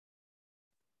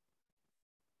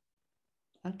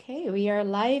Okay, we are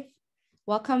live.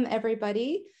 Welcome,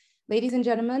 everybody. Ladies and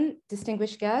gentlemen,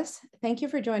 distinguished guests, thank you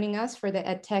for joining us for the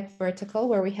EdTech Vertical,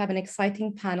 where we have an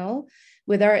exciting panel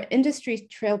with our industry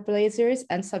trailblazers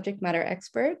and subject matter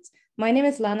experts. My name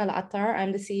is Lana Attar.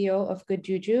 I'm the CEO of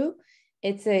Gudjuju.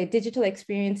 It's a digital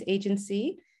experience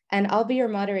agency, and I'll be your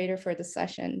moderator for the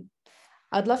session.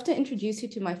 I'd love to introduce you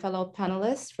to my fellow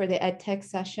panelists for the EdTech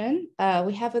session.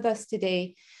 We have with us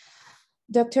today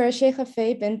Dr. Sheikha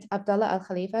bint Abdullah Al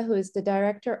Khalifa, who is the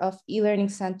director of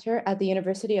eLearning Center at the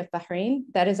University of Bahrain.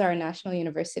 That is our national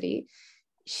university.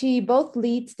 She both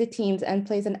leads the teams and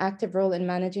plays an active role in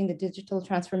managing the digital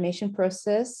transformation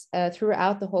process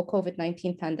throughout the whole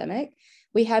COVID-19 pandemic.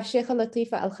 We have Sheikha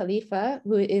Latifa Al Khalifa,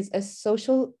 who is a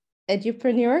social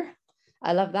edupreneur.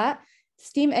 I love that.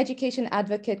 STEAM education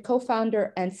advocate,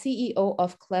 co-founder and CEO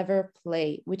of Clever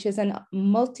Play, which is a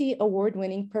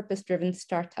multi-award-winning purpose-driven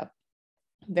startup.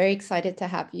 Very excited to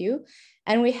have you.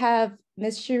 And we have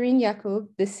Ms. Shireen Yacoub,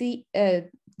 the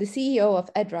CEO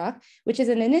of Edraak, which is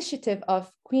an initiative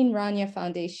of Queen Rania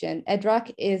Foundation.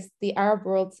 Edraak is the Arab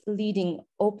world's leading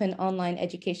open online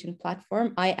education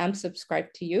platform. I am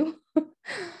subscribed to you.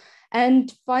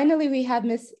 And finally, we have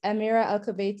Ms. Ameera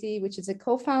Al-Qubaiti, which is a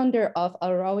co-founder of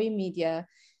AlRawi Media.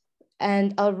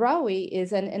 And AlRawi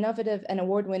is an innovative and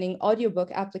award-winning audiobook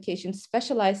application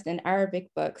specialized in Arabic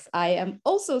books. I am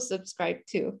also subscribed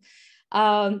to.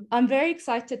 I'm very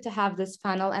excited to have this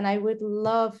panel, and I would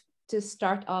love to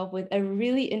start off with a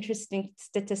really interesting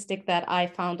statistic that I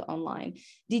found online.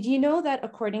 Did you know that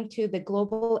according to the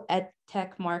Global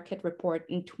EdTech Market Report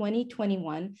in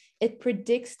 2021, it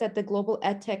predicts that the global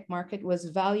EdTech market was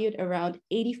valued around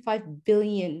 $85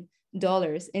 billion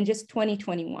in just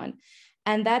 2021.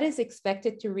 And that is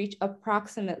expected to reach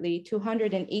approximately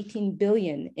 $218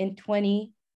 billion in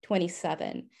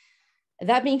 2027.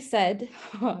 That being said,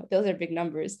 those are big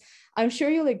numbers. I'm sure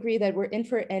you'll agree that we're in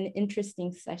for an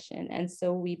interesting session, and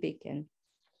so we begin.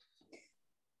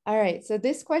 All right, so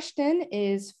this question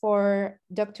is for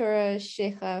Dr.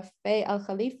 Sheikha Al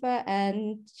Khalifa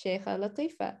and Sheikha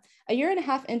Latifa. A year and a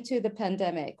half into the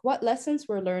pandemic, what lessons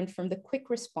were learned from the quick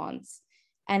response?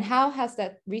 And how has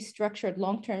that restructured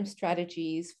long-term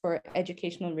strategies for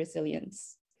educational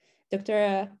resilience?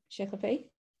 Dr. Sheikha.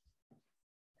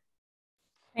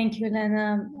 Thank you,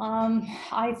 Lana.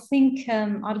 I think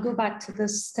I'll go back to the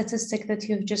statistic that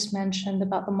you've just mentioned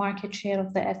about the market share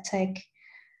of the EdTech,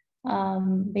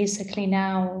 basically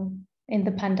now in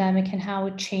the pandemic and how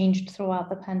it changed throughout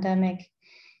the pandemic.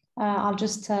 I'll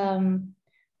just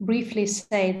briefly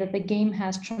say that the game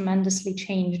has tremendously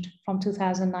changed from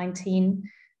 2019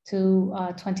 to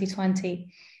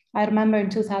 2020. I remember in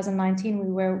 2019,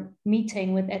 we were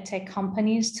meeting with EdTech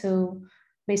companies to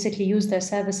basically use their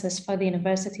services for the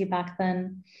university back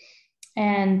then.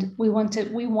 And we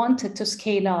wanted to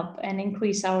scale up and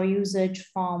increase our usage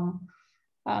from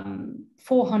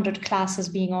 400 classes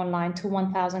being online to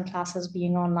 1,000 classes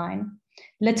being online.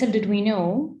 Little did we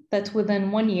know that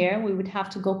within 1 year, we would have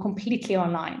to go completely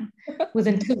online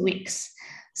within 2 weeks.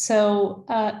 So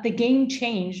the game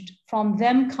changed from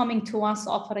them coming to us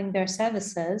offering their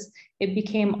services. It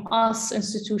became us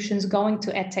institutions going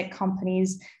to EdTech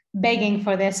companies, begging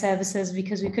for their services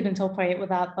because we couldn't operate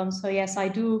without them. So yes, I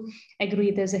do agree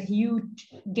there's a huge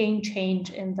game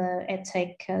change in the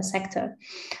EdTech sector.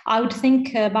 I would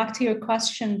think back to your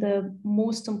question, the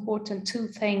most important two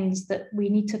things that we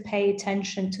need to pay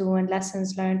attention to and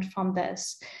lessons learned from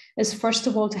this is, first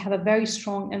of all, to have a very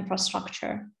strong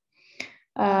infrastructure.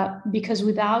 Because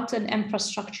without an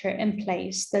infrastructure in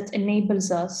place that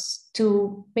enables us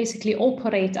to basically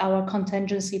operate our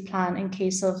contingency plan in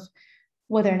case of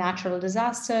whether natural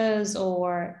disasters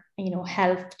or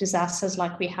health disasters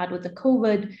like we had with the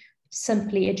COVID,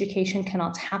 simply education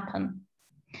cannot happen.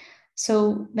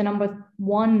 So the number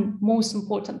one most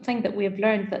important thing that we have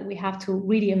learned that we have to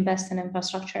really invest in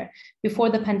infrastructure. Before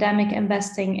the pandemic,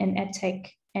 investing in EdTech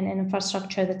and in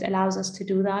infrastructure that allows us to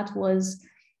do that was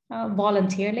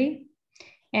voluntarily.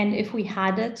 And if we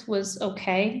had it, was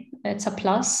okay, it's a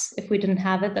plus. If we didn't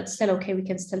have it, that's still okay. We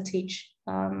can still teach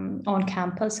on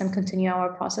campus and continue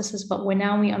our processes. But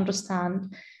we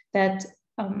understand that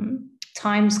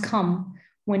times come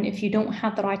when if you don't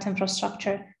have the right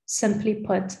infrastructure, simply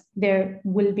put, there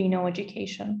will be no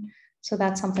education. So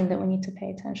that's something that we need to pay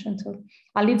attention to.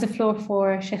 I'll leave the floor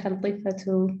for Sheikha Latifa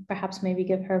to perhaps maybe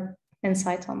give her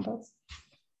insight on this.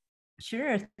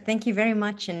 Sure. Thank you very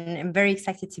much. And I'm very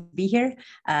excited to be here.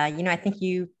 I think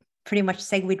you pretty much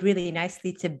segued really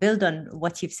nicely to build on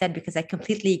what you've said, because I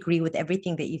completely agree with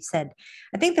everything that you've said.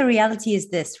 I think the reality is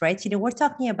this, right? We're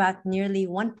talking about nearly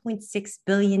 1.6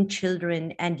 billion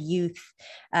children and youth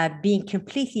being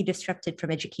completely disrupted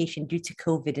from education due to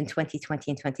COVID in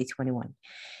 2020 and 2021.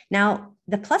 Now,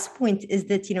 the plus point is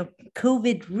that,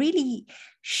 COVID really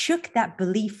shook that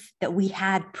belief that we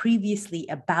had previously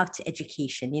about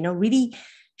education, really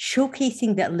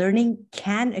showcasing that learning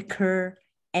can occur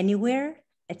anywhere,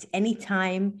 at any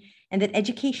time, and that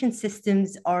education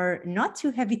systems are not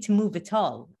too heavy to move at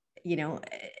all,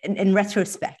 in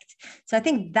retrospect. So I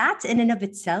think that in and of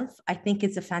itself, I think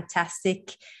is a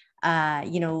fantastic,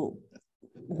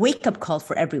 wake up call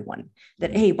for everyone,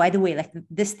 that, hey, by the way, like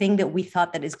this thing that we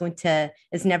thought that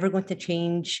is never going to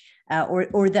change,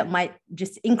 or that might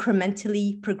just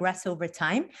incrementally progress over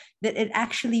time, that it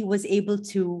actually was able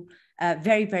to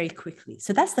very, very quickly.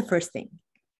 So that's the first thing.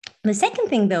 The second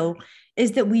thing, though,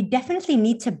 is that we definitely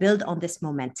need to build on this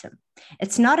momentum.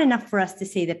 It's not enough for us to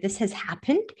say that this has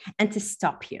happened and to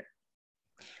stop here.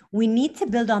 We need to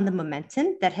build on the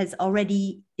momentum that has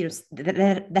already,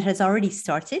 that has already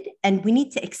started, and we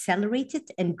need to accelerate it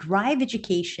and drive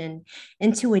education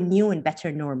into a new and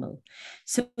better normal.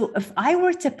 So if I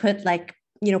were to put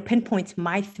pinpoint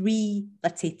my three,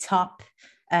 let's say, top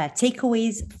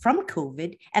takeaways from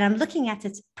COVID, and I'm looking at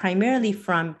it primarily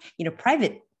from,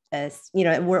 private,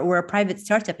 we're a private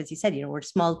startup, as you said, we're a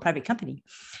small private company.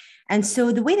 And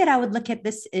so the way that I would look at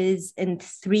this is in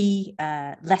three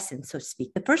lessons, so to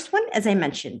speak. The first one, as I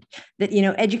mentioned, that,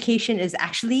 education is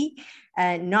actually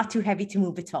not too heavy to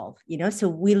move at all. So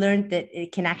we learned that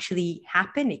it can actually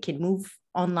happen. It can move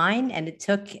online. And it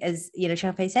took, as,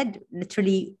 Shafai said,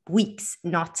 literally weeks,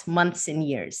 not months and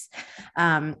years.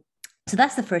 So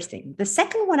that's the first thing. The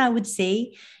second one I would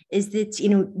say is that,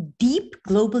 deep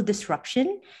global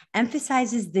disruption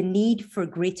emphasizes the need for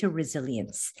greater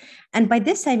resilience. And by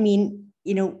this, I mean,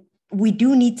 we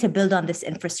do need to build on this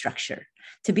infrastructure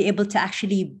to be able to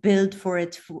actually build for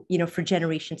it, for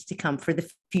generations to come, for the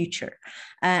future.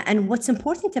 And what's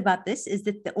important about this is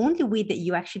that the only way that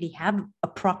you actually have a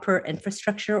proper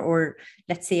infrastructure, or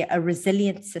let's say a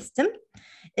resilient system,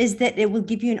 is that it will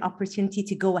give you an opportunity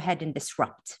to go ahead and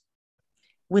disrupt.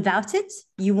 Without it,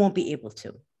 you won't be able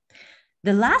to.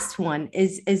 The last one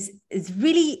is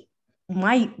really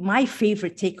my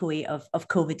favorite takeaway of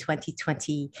COVID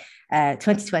 2020,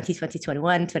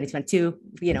 2021, 2022.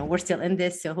 We're still in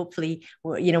this, so hopefully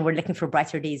we're looking for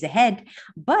brighter days ahead.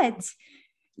 But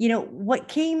what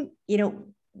came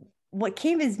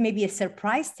is maybe a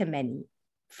surprise to many.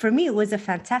 For me, it was a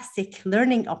fantastic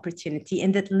learning opportunity,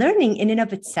 and that learning in and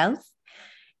of itself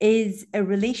is a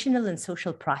relational and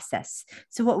social process.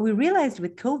 So what we realized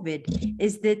with COVID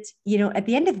is that, at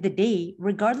the end of the day,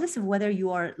 regardless of whether you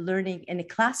are learning in a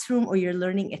classroom or you're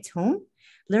learning at home,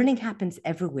 learning happens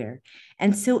everywhere.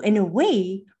 And so in a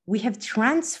way, we have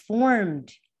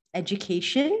transformed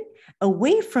education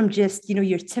away from just,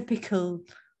 your typical,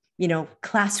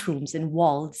 classrooms and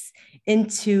walls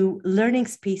into learning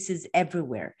spaces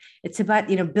everywhere. It's about,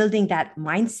 building that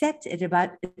mindset.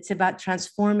 It's about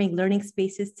transforming learning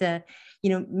spaces to,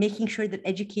 making sure that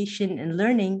education and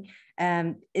learning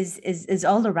is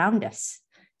all around us.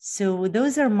 So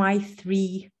those are my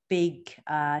three big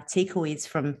takeaways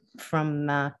from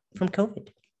COVID.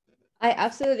 I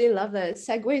absolutely love that. It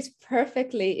segues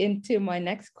perfectly into my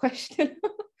next question.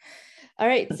 All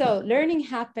right, so learning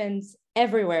happens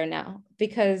everywhere now,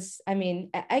 because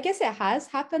I guess it has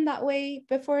happened that way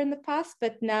before in the past,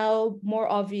 but now more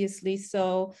obviously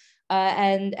so,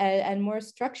 and more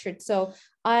structured. So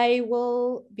I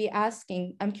will be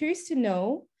asking, I'm curious to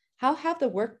know, how have the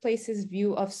workplace's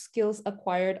view of skills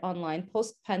acquired online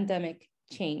post-pandemic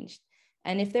changed?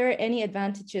 And if there are any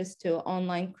advantages to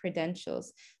online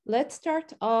credentials? Let's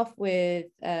start off with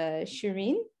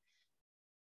Shireen.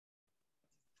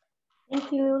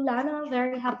 Thank you, Lana.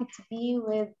 Very happy to be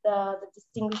with the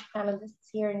distinguished panelists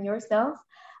here and yourself.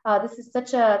 This is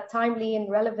such a timely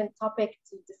and relevant topic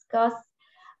to discuss.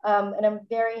 And I'm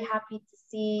very happy to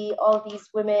see all these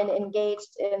women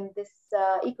engaged in this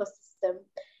ecosystem.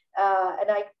 And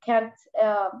I can't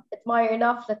admire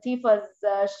enough Latifa's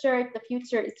shirt, "The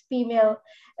future is female,"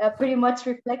 pretty much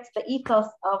reflects the ethos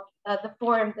of the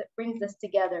forum that brings us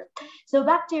together. So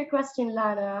back to your question,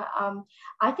 Lana,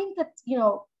 I think that,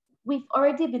 we've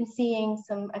already been seeing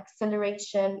some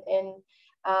acceleration in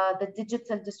the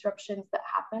digital disruptions that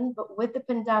happened, but with the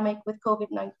pandemic, with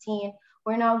COVID-19,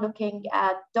 we're now looking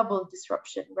at double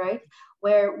disruption, right?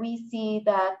 Where we see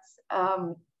that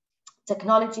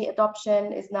technology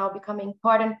adoption is now becoming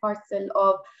part and parcel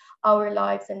of our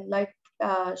lives. And like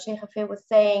Sheikh Afay was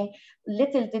saying,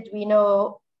 little did we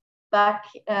know back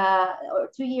or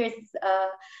 2 years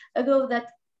ago that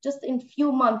just in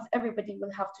few months, everybody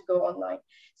will have to go online.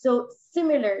 So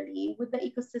similarly, with the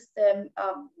ecosystem,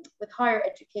 with higher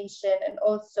education and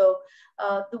also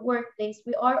the workplace,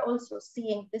 we are also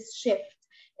seeing this shift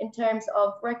in terms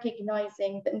of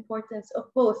recognizing the importance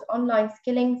of both online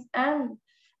skillings and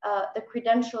the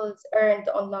credentials earned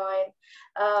online.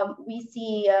 We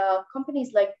see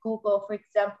companies like Google, for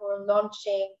example,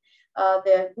 launching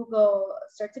the Google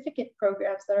certificate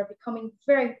programs that are becoming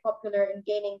very popular and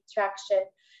gaining traction.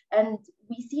 And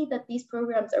we see that these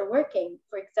programs are working.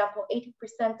 For example,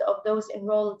 80% of those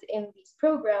enrolled in these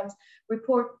programs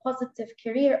report positive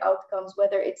career outcomes,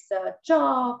 whether it's a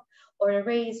job or a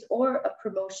raise or a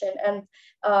promotion. And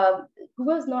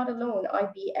Google is not alone.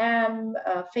 IBM,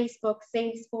 Facebook,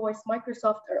 Salesforce,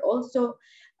 Microsoft are also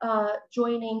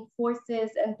joining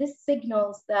forces. And this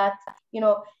signals that,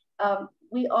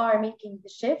 we are making the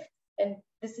shift, and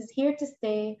this is here to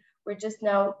stay. We're just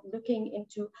now looking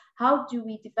into how do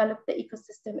we develop the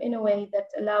ecosystem in a way that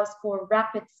allows for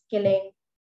rapid skilling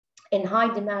in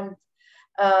high demand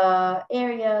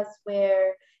areas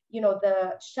where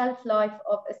the shelf life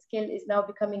of a skill is now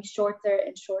becoming shorter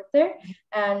and shorter.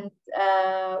 And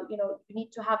you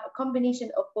need to have a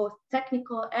combination of both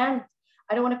technical and,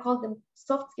 I don't want to call them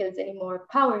soft skills anymore,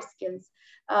 power skills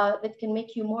that can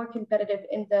make you more competitive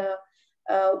in the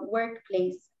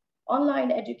workplace.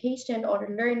 Online education or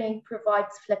learning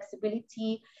provides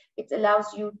flexibility. It allows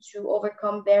you to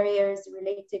overcome barriers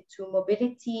related to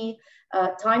mobility,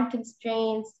 time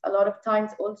constraints. A lot of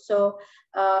times also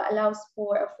allows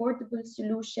for affordable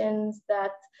solutions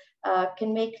that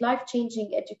can make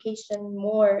life-changing education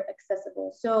more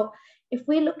accessible. So if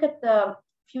we look at the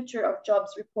Future of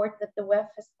Jobs report that the WEF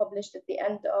has published at the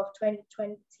end of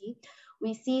 2020,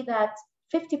 we see that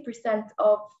 50%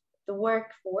 of the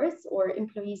workforce or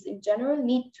employees in general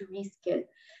need to reskill.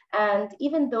 And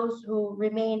even those who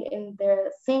remain in their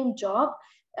same job,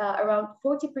 around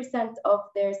 40% of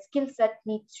their skill set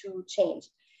need to change.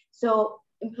 So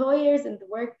employers in the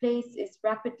workplace is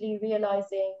rapidly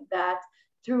realizing that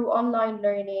through online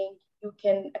learning, you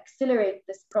can accelerate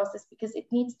this process because it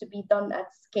needs to be done at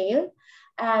scale.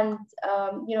 And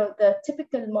the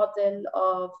typical model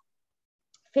of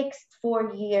fixed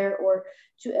 4-year or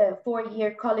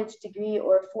 4-year college degree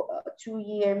or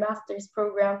 2-year master's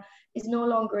program is no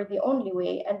longer the only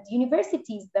way. And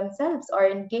universities themselves are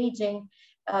engaging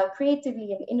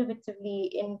creatively and innovatively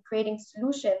in creating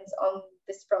solutions on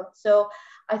this front. So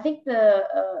I think the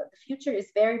future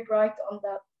is very bright on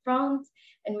that front.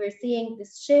 And we're seeing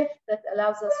this shift that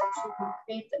allows us to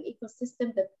create an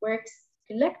ecosystem that works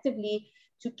collectively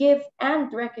to give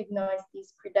and recognize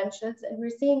these credentials. And we're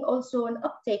seeing also an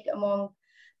uptake among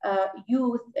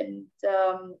youth and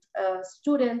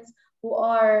students who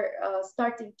are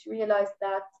starting to realize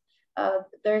that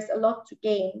there's a lot to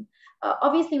gain.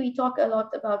 Obviously, we talk a lot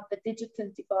about the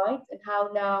digital divide and how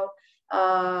now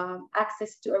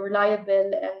access to a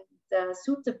reliable and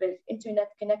suitable internet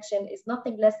connection is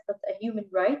nothing less but a human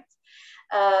right.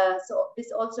 So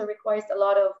this also requires a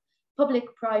lot of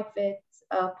public-private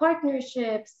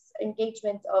partnerships,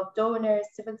 engagement of donors,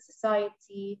 civil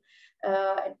society,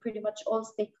 and pretty much all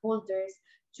stakeholders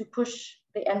to push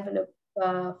the envelope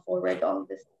forward on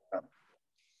this front.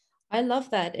 I love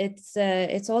that.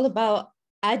 It's all about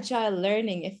agile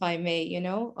learning, if I may,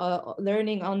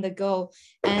 learning on the go.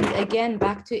 And again,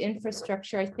 back to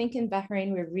infrastructure, I think in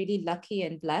Bahrain, we're really lucky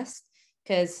and blessed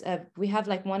because we have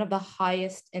like one of the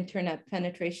highest internet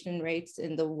penetration rates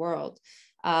in the world.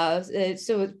 So it's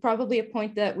probably a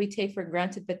point that we take for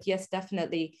granted, but yes,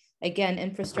 definitely, again,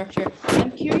 infrastructure.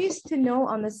 I'm curious to know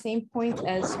on the same point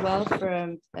as well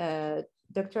from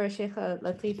Dr. Sheikha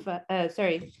Latifa,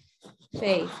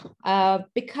 Faye,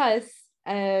 because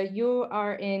you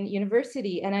are in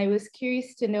university, and I was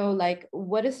curious to know, like,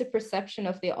 what is the perception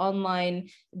of the online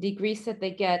degrees that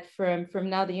they get from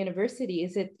now the university?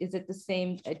 Is it the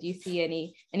same? Do you see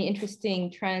any interesting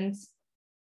trends?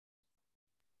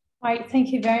 Right,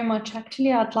 thank you very much.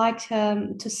 Actually, I'd like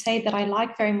to say that I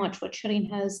like very much what Shireen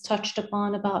has touched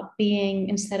upon about being,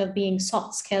 instead of being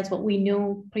soft skills, what we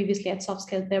knew previously at soft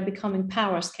skills, they're becoming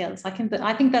power skills. I think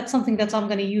that's something that I'm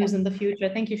going to use in the future.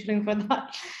 Thank you, Shireen, for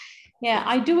that. Yeah,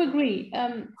 I do agree.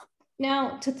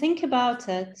 Now, to think about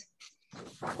it,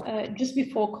 just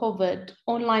before COVID,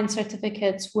 online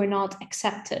certificates were not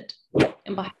accepted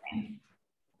in Bahrain.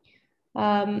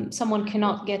 Someone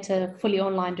cannot get a fully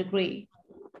online degree.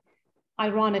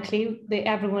 Ironically,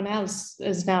 everyone else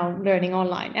is now learning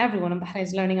online. Everyone in Bahrain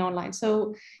is learning online.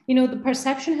 So, the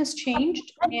perception has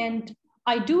changed. And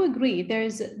I do agree,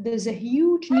 there's a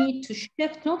huge need to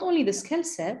shift not only the skill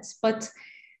sets, but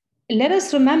let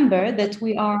us remember that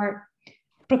we are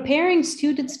preparing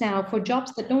students now for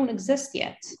jobs that don't exist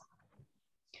yet,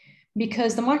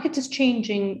 because the market is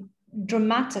changing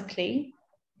dramatically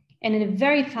and in a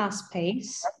very fast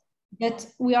pace, that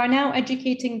we are now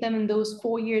educating them in those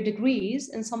 4-year degrees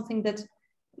in something that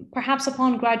perhaps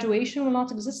upon graduation will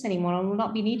not exist anymore and will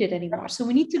not be needed anymore. So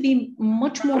we need to be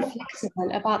much more flexible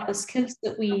about the skills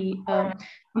that we,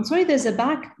 I'm sorry, there's a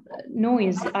back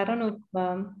noise. I don't know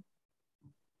if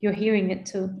you're hearing it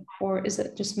too, or is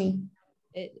it just me?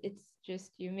 It's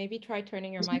just you. Maybe try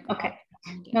turning your mic Okay.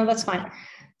 off. No, that's fine.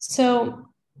 So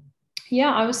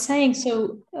yeah, I was saying,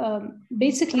 so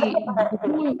basically the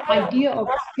whole idea of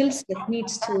skill set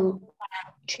needs to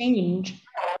change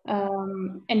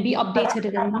and be updated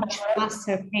at a much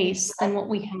faster pace than what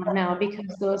we have now,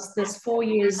 because this 4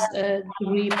 years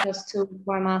degree plus 2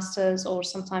 for a master's, or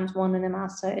sometimes 1 in a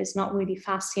master, is not really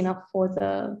fast enough for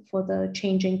the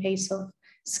changing pace of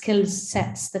skills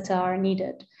sets that are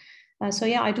needed. So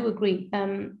yeah, I do agree.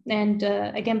 And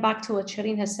again, back to what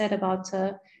Shireen has said about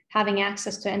having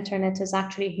access to internet is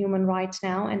actually a human right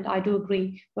now. And I do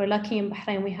agree. We're lucky in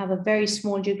Bahrain, we have a very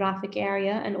small geographic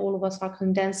area and all of us are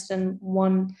condensed in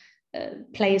one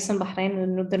place in Bahrain,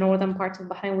 in the northern part of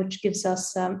Bahrain, which gives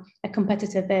us a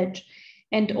competitive edge.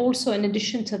 And also in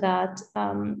addition to that,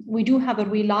 we do have a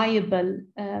reliable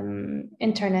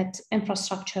internet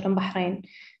infrastructure in Bahrain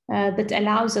that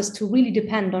allows us to really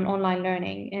depend on online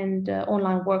learning and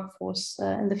online workforce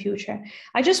in the future.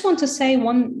 I just want to say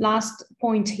one last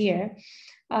point here.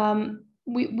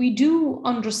 We do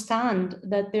understand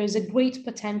that there's a great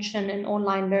potential in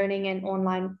online learning and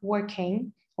online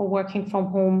working, or working from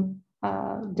home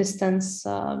distance,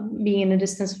 being in a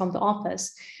distance from the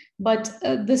office. But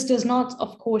this does not,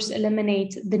 of course,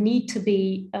 eliminate the need to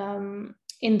be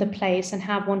in the place and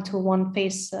have one-to-one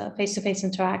face-to-face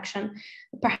interaction.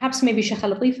 Perhaps maybe Sheikh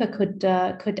Latifa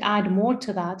could add more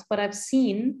to that, but I've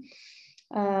seen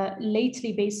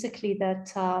lately basically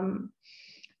that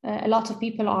a lot of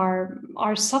people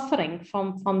are suffering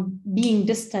from being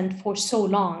distant for so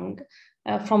long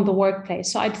from the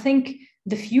workplace. So I think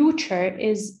the future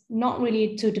is not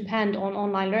really to depend on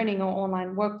online learning or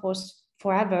online workforce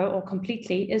forever or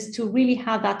completely, is to really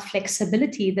have that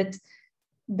flexibility that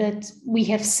we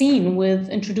have seen with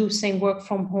introducing work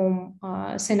from home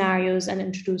scenarios and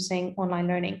introducing online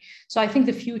learning. So I think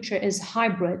the future is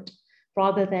hybrid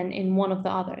rather than in one of the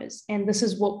others. And this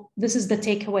is the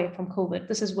takeaway from COVID.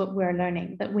 This is what we're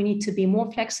learning, that we need to be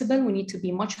more flexible, we need to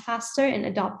be much faster in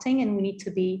adopting, and we need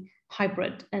to be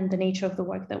hybrid in the nature of the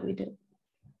work that we do.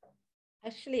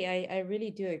 Actually, I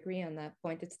really do agree on that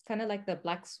point. It's kind of like the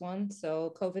black swan.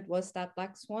 So COVID was that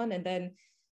black swan, and then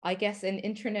I guess an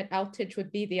internet outage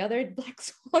would be the other black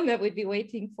swan that we'd be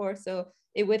waiting for. So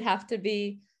it would have to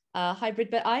be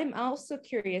hybrid. But I'm also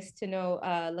curious to know,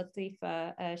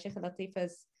 Latifa, Sheikh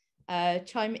Latifa's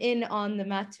chime in on the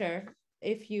matter,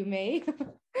 if you may.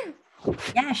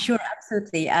 Yeah, sure,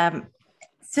 absolutely.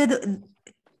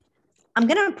 I'm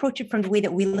going to approach it from the way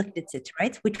that we looked at it,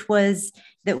 right? Which was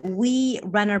that we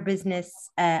run our business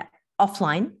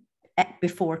offline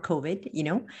before COVID,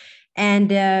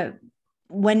 and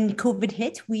when COVID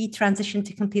hit, we transitioned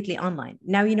to completely online.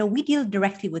 Now, we deal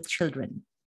directly with children.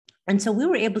 And so we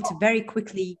were able to very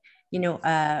quickly,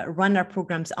 run our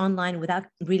programs online without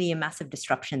really a massive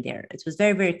disruption there. It was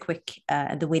very, very quick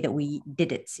the way that we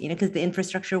did it, because the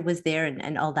infrastructure was there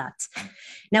and all that.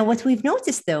 Now, what we've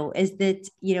noticed, though, is that,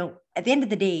 at the end of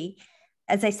the day,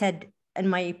 as I said in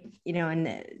my,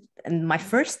 in my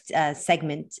first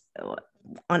segment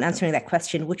on answering that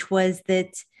question, which was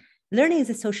that learning is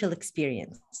a social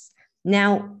experience.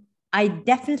 Now, I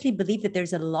definitely believe that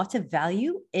there's a lot of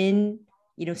value in,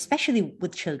 especially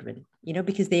with children,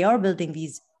 because they are building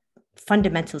these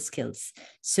fundamental skills.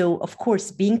 So of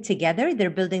course, being together, they're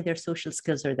building their social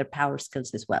skills or their power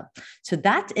skills as well. So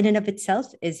that in and of itself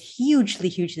is hugely,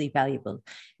 hugely valuable.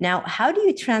 Now, how do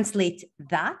you translate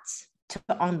that to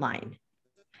online?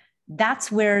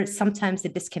 That's where sometimes the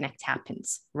disconnect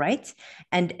happens, right?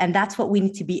 And that's what we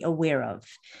need to be aware of.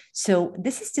 So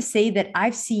this is to say that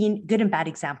I've seen good and bad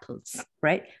examples,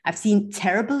 right? I've seen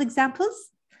terrible examples,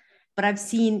 but I've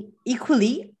seen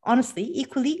equally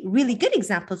really good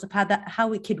examples of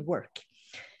how it could work.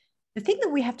 The thing that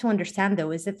we have to understand,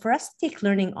 though, is that for us to take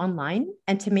learning online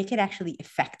and to make it actually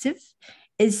effective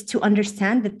is to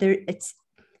understand that it's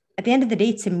at the end of the day,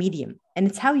 it's a medium and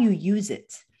it's how you use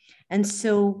it. And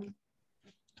so,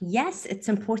 yes, it's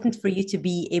important for you to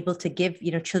be able to give,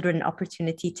 children an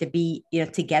opportunity to be,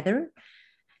 together.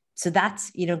 So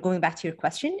that's, going back to your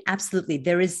question, absolutely.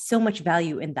 There is so much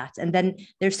value in that. And then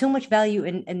there's so much value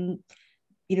in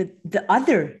the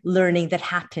other learning that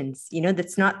happens,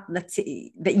 that's not, let's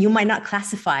say, that you might not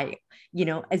classify,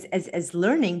 as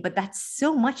learning, but that's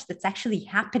so much that's actually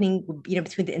happening,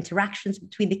 between the interactions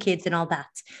between the kids and all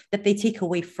that they take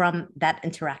away from that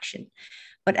interaction.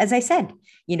 But as I said,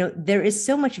 there is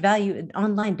so much value in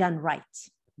online done right.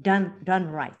 Done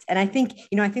right. And I think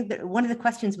that one of the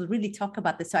questions will really talk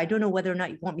about this. So I don't know whether or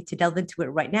not you want me to delve into it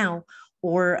right now,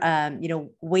 or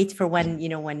wait for when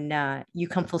you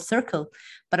come full circle.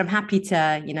 But I'm happy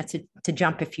to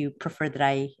jump if you prefer that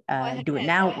I do it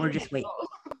now or just wait.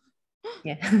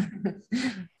 Yeah.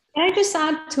 Can I just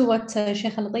add to what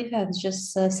Sheikh Latifa has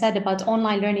just said about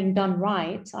online learning done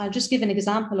right? I'll just give an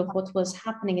example of what was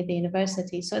happening at the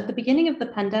university. So at the beginning of the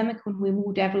pandemic, when we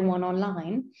moved everyone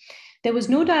online, there was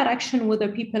no direction whether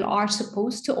people are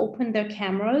supposed to open their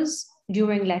cameras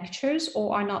during lectures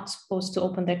or are not supposed to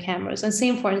open their cameras, and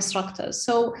same for instructors.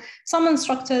 So some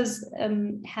instructors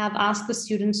have asked the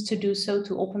students to do so,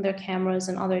 to open their cameras,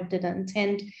 and others didn't.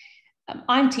 And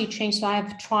I'm teaching, so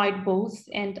I've tried both.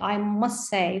 And I must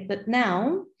say that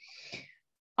now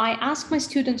I ask my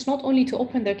students not only to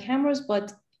open their cameras,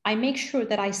 but I make sure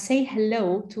that I say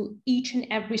hello to each and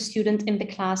every student in the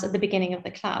class at the beginning of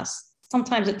the class.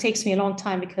 Sometimes it takes me a long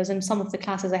time because in some of the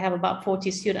classes I have about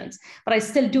 40 students, but I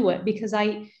still do it because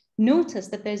I notice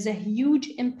that there's a huge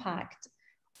impact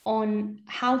on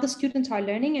how the students are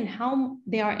learning and how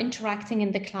they are interacting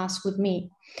in the class with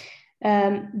me.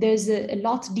 There's a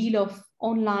deal of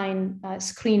online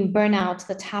screen burnout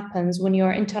that happens when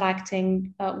you're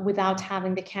interacting without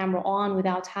having the camera on,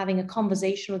 without having a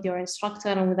conversation with your instructor,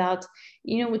 and without,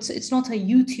 it's not a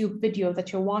YouTube video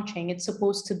that you're watching. It's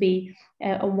supposed to be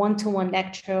a one-to-one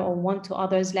lecture or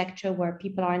one-to-others lecture where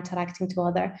people are interacting to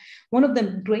other. One of the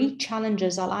great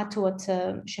challenges, I'll add to what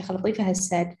Sheikh Latifa has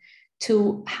said,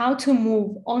 to how to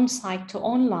move on-site to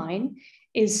online,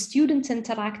 is students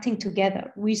interacting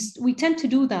together. We tend to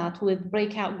do that with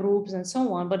breakout groups and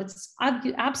so on, but it's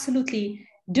absolutely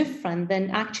different than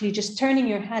actually just turning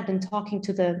your head and talking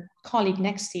to the colleague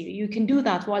next to you. You can do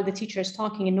that while the teacher is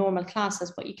talking in normal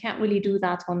classes, but you can't really do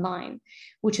that online,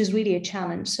 which is really a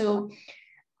challenge. So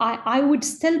I would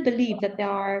still believe that there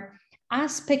are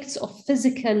aspects of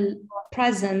physical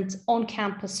present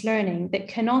on-campus learning that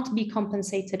cannot be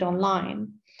compensated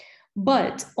online.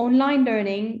 But online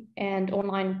learning and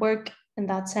online work in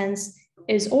that sense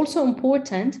is also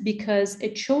important because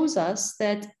it shows us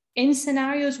that in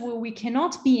scenarios where we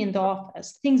cannot be in the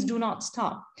office, things do not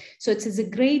stop. So it is a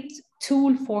great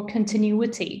tool for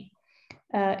continuity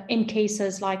in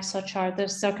cases like such are the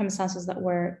circumstances that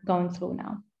we're going through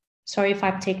now. Sorry if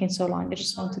I've taken so long. I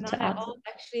just wanted to add.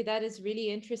 Actually, that is really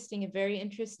interesting, a very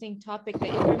interesting topic. That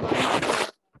it reminds me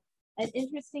of an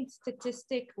interesting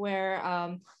statistic where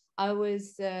I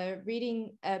was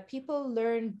reading, people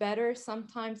learn better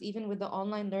sometimes even with the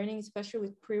online learning, especially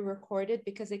with pre-recorded,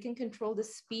 because they can control the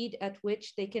speed at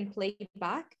which they can play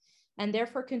back and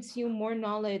therefore consume more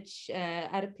knowledge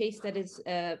at a pace that is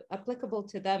applicable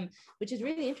to them, which is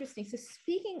really interesting. So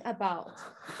speaking about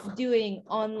doing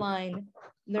online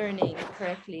learning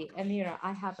correctly, Ameera,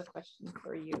 I have a question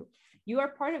for you. You are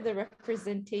part of the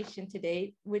representation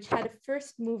today, which had a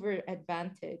first mover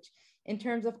advantage in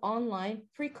terms of online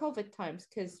pre-COVID times,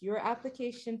 because your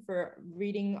application for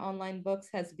reading online books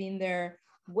has been there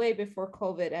way before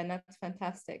COVID, and that's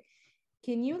fantastic.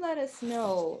 Can you let us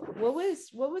know what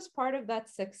was part of that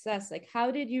success? Like, how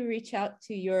did you reach out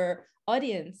to your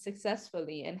audience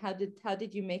successfully, and how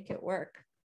did you make it work?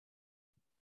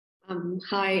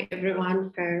 Hi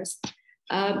everyone. First,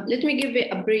 let me give you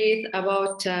a brief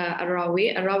about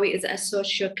AlRawi. AlRawi is a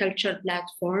socio-cultural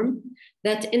platform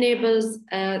that enables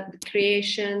the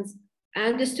creations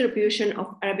and distribution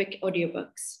of Arabic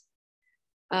audiobooks.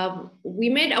 We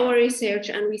made our research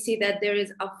and we see that there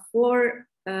is a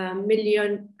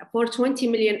 420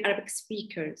 million Arabic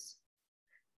speakers.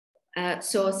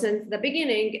 So since the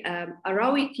beginning,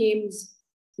 AlRawi teams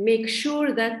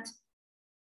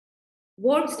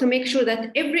works to make sure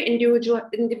that every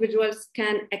individuals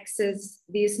can access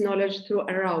this knowledge through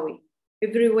AlRawi,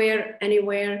 everywhere,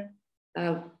 anywhere,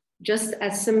 just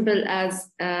as simple as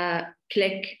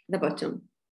click the button.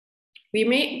 We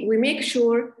make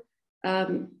sure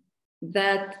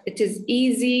that it is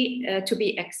easy to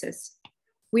be accessed.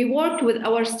 We worked with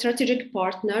our strategic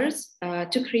partners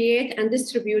to create and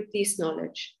distribute this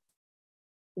knowledge.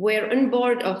 We're on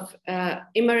board of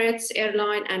Emirates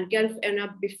Airline and Gulf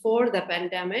Airline before the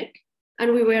pandemic,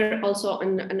 and we were also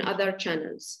on other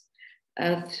channels.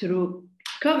 Through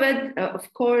COVID,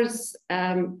 of course,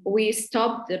 we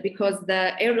stopped because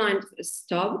the airline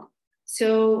stopped.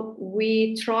 So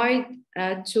we tried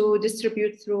to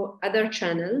distribute through other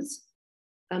channels.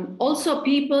 Also,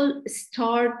 people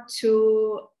start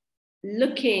to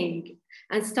looking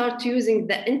and start using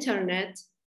the internet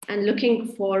and looking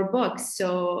for books.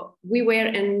 So we were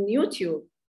in YouTube.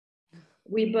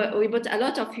 We bought a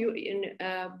lot of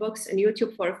books on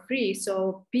YouTube for free.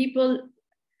 So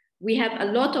we have a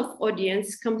lot of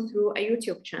audience come through a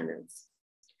YouTube channels.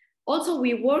 Also,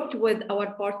 we worked with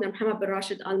our partner, Mohammed bin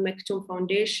Rashid Al Maktoum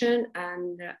Foundation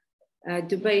and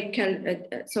Abu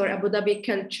Dhabi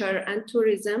Culture and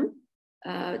Tourism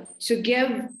to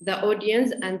give the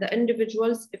audience and the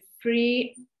individuals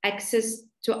free access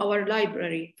to our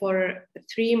library for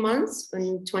 3 months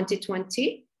in 2020.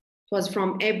 It was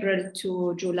from April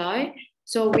to July.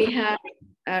 So we had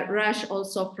a rush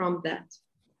also from that.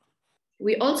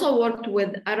 We also worked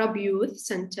with Arab Youth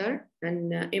Center in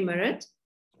Emirate,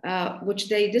 which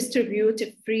they distribute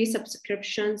free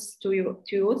subscriptions to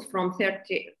youth from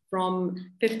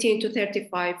 15 to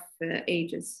 35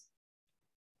 ages.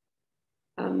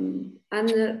 And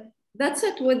that's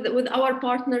it. With our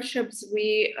partnerships,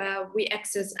 we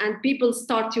access and people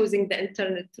start using the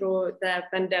internet through the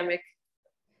pandemic.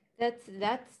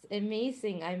 That's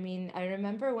amazing. I mean, I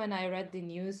remember when I read the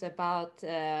news about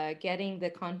getting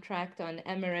the contract on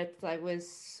Emirates, I was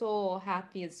so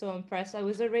happy and so impressed. I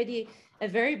was already a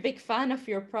very big fan of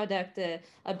your product, a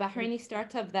Bahraini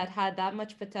startup that had that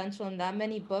much potential and that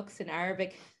many books in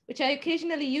Arabic, which I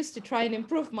occasionally used to try and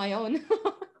improve my own.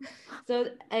 So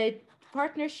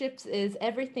partnerships is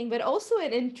everything, but also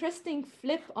an interesting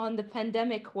flip on the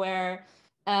pandemic where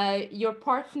you're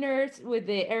partners with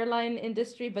the airline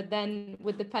industry, but then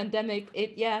with the pandemic,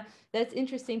 that's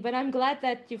interesting. But I'm glad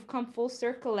that you've come full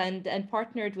circle and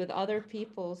partnered with other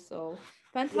people. So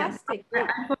fantastic. Yes.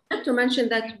 I forgot to mention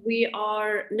that we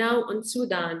are now on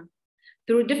Sudan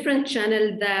through different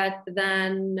channel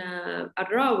than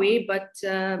AlRawi, but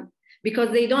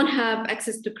because they don't have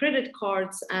access to credit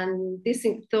cards and this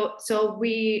thing, so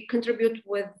we contribute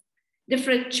with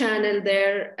different channel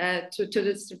there to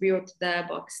distribute the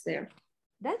books there.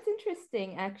 That's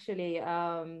interesting, actually.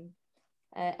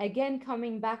 Again,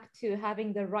 coming back to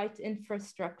having the right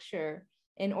infrastructure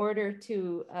in order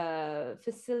to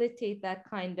facilitate that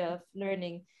kind of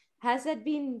learning. Has that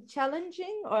been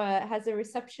challenging, or has the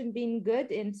reception been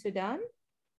good in Sudan?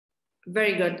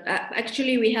 Very good.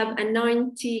 Actually, we have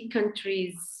 90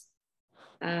 countries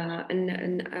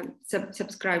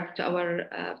subscribed to our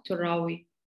to AlRawi.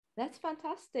 That's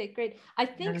fantastic. Great. I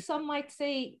think some might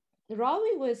say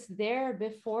AlRawi was there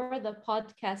before the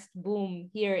podcast boom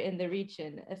here in the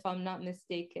region, if I'm not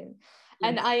mistaken. Yes.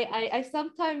 And I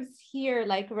sometimes hear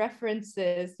like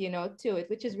references, to it,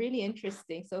 which is really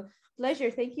interesting. So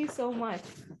pleasure. Thank you so much.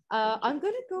 I'm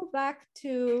going to go back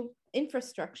to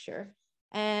infrastructure.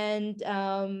 And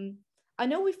I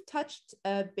know we've touched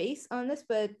base on this,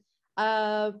 but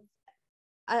I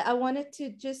wanted to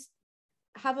just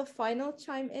have a final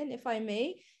chime in, if I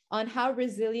may, on how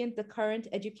resilient the current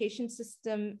education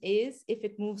system is if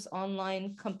it moves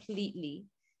online completely.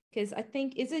 Because I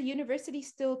think, is a university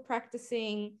still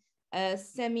practicing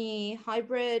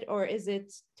semi-hybrid, or is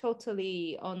it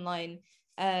totally online?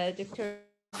 Dr.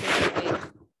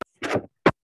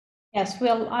 Yes,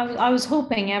 well, I was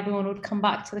hoping everyone would come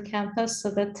back to the campus so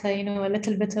that, a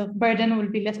little bit of burden will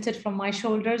be lifted from my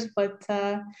shoulders. But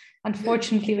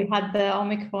unfortunately, we had the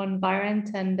Omicron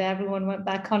variant and everyone went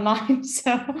back online.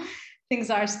 So things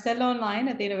are still online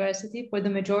at the university for the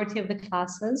majority of the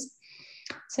classes.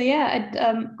 So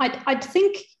yeah, I'd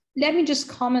think, let me just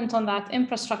comment on that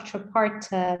infrastructure part,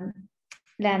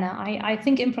 Lana. I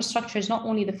think infrastructure is not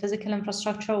only the physical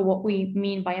infrastructure, or what we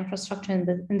mean by infrastructure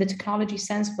in the technology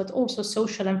sense, but also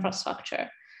social infrastructure,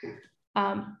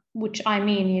 which I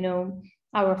mean,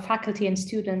 our faculty and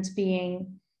students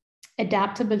being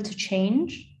adaptable to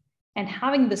change and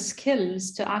having the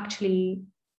skills to actually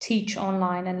teach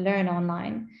online and learn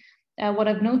online. What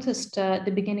I've noticed at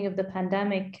the beginning of the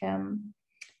pandemic,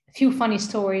 a few funny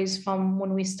stories from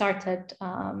when we started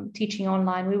teaching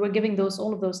online. We were giving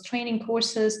all of those training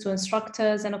courses to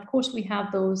instructors. And of course, we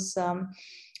have those,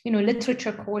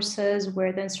 literature courses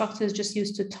where the instructors just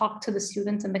used to talk to the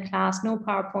students in the class, no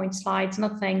PowerPoint slides,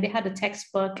 nothing. They had a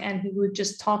textbook and he would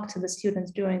just talk to the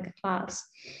students during the class.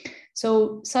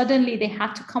 So suddenly they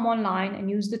had to come online and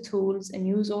use the tools and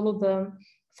use all of the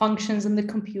functions in the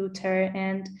computer.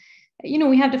 And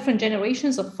we have different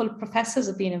generations of full professors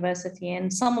at the university,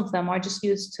 and some of them are just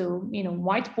used to,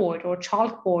 whiteboard or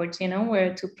chalkboard,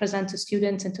 where to present to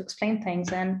students and to explain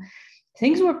things. And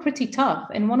things were pretty tough.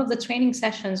 In one of the training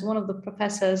sessions, one of the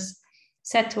professors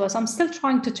said to us, "I'm still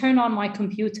trying to turn on my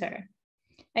computer.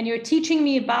 And you're teaching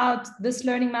me about this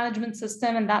learning management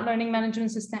system and that learning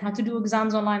management system, how to do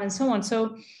exams online and so on."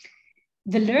 So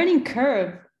the learning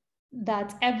curve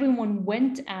that everyone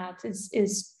went at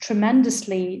is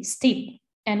tremendously steep.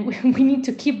 And we need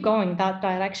to keep going that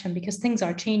direction because things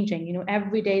are changing. You know,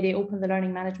 every day they open the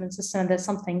learning management system and there's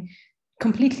something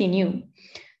completely new.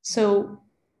 So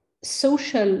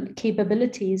social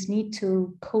capabilities need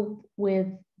to cope with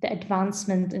the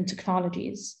advancement in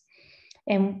technologies.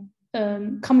 And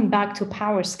coming back to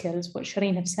power skills, what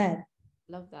Shireen have said.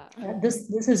 Love that.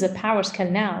 This is a power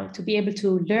skill now, to be able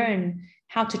to learn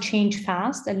how to change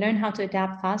fast and learn how to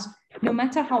adapt fast, no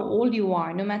matter how old you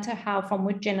are, no matter from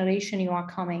which generation you are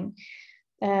coming.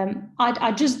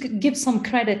 I'd just give some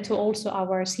credit to also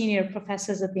our senior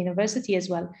professors at the university as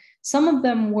well. Some of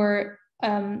them were,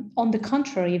 on the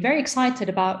contrary, very excited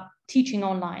about teaching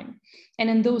online. And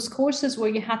in those courses where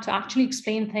you had to actually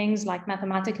explain things like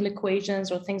mathematical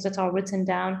equations or things that are written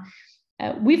down,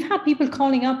 we've had people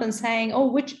calling up and saying, oh,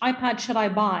 which iPad should I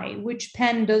buy? Which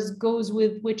pen goes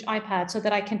with which iPad, so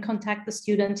that I can contact the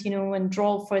student, you know, and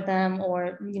draw for them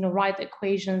or, you know, write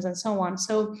equations and so on.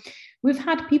 So we've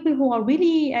had people who are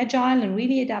really agile and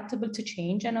really adaptable to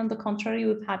change. And on the contrary,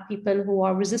 we've had people who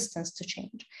are resistant to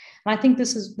change. And I think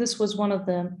this was one of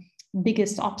the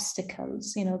biggest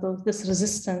obstacles, you know, this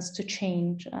resistance to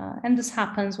change. And this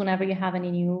happens whenever you have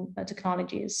any new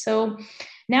technologies. So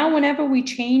now whenever we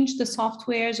change the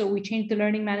softwares or we change the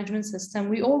learning management system,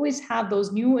 we always have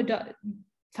those new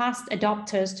fast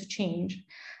adopters to change.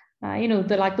 You know,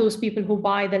 like those people who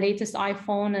buy the latest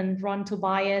iPhone and run to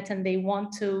buy it, and they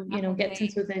want to, you know, get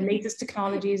into the latest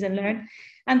technologies and learn.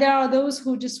 And there are those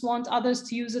who just want others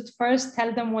to use it first,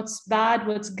 tell them what's bad,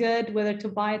 what's good, whether to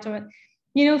buy it or,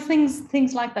 you know,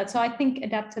 things like that. So I think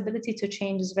adaptability to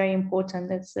change is very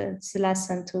important. It's a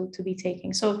lesson to be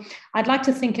taking. So I'd like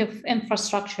to think of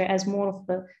infrastructure as more of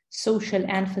the social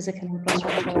and physical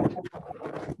infrastructure.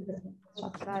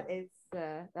 That is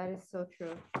so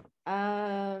true.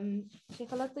 Sheikh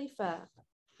Latifa,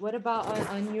 what about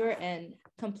on your end?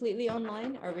 Completely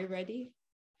online? Are we ready?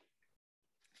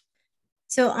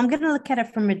 So I'm going to look at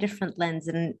it from a different lens.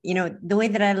 And, you know, the way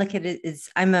that I look at it is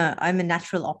I'm a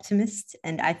natural optimist.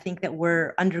 And I think that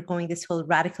we're undergoing this whole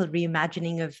radical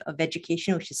reimagining of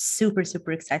education, which is super,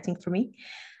 super exciting for me.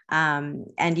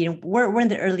 And, you know, we're in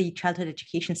the early childhood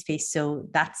education space. So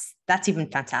that's even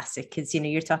fantastic because, you know,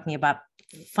 you're talking about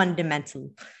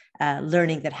fundamental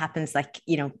learning that happens, like,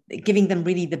 you know, giving them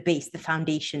really the base, the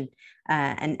foundation,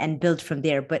 and build from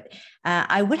there. But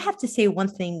I would have to say one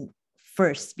thing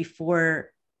first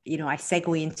before, you know, I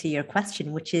segue into your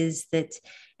question, which is that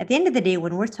at the end of the day,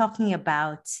 when we're talking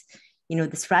about, you know,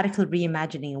 this radical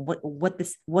reimagining and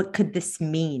what could this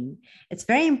mean, it's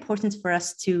very important for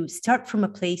us to start from a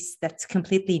place that's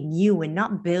completely new and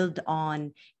not build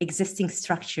on existing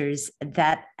structures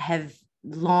that have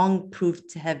long proved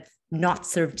to have not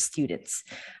served students.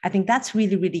 I think that's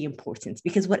really, really important,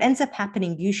 because what ends up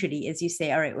happening usually is you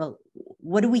say, all right, well,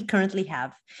 what do we currently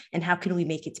have and how can we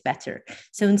make it better?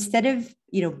 So instead of,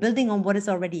 you know, building on what is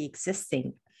already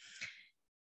existing,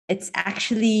 it's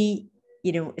actually,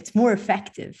 you know, it's more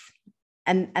effective.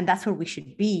 And that's where we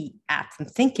should be at, and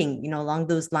thinking, you know, along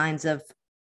those lines of,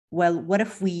 well, what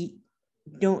if we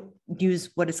don't use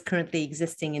what is currently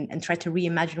existing and try to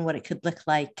reimagine what it could look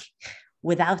like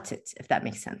without it, if that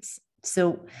makes sense.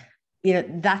 So, you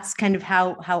know, that's kind of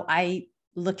how I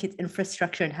look at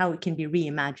infrastructure and how it can be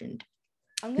reimagined.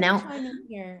 I'm going to chime in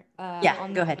here.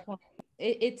 Go ahead.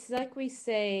 It's like we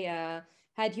say,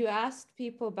 had you asked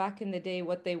people back in the day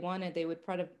what they wanted, they would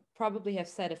probably have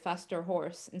said a faster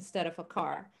horse instead of a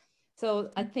car. So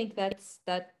I think that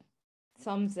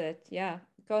sums it. Yeah,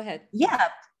 go ahead. Yeah,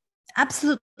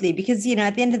 absolutely. Because, you know,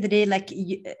 at the end of the day, like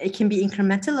it can be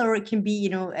incremental or it can be, you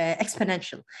know,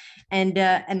 exponential. And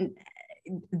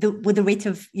with the rate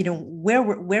of, you know, where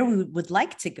we would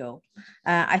like to go,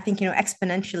 I think, you know,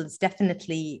 exponential is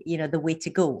definitely, you know, the way to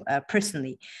go,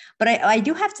 personally. But I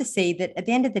do have to say that at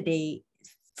the end of the day,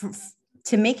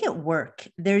 to make it work,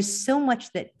 there's so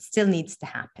much that still needs to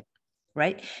happen,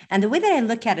 right? And the way that I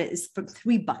look at it is from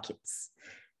 3 buckets: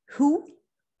 who,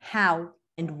 how,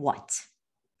 and what.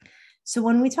 So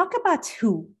when we talk about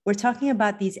who, we're talking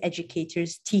about these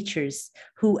educators, teachers,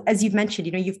 who, as you've mentioned,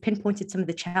 you know, you've pinpointed some of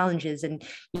the challenges, and,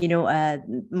 you know,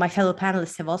 my fellow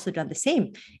panelists have also done the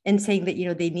same in saying that, you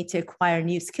know, they need to acquire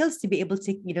new skills to be able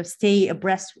to, you know, stay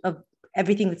abreast of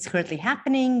everything that's currently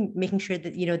happening, making sure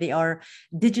that, you know, they are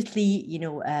digitally, you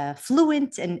know,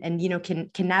 fluent and, you know, can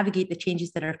navigate the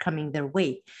changes that are coming their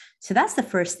way. So that's the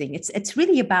first thing. It's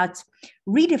really about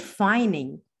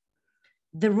redefining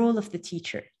the role of the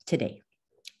teacher today.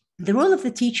 The role of the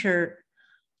teacher,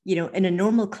 you know, in a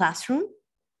normal classroom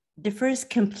differs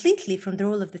completely from the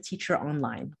role of the teacher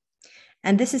online.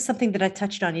 And this is something that I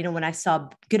touched on, when I saw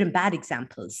good and bad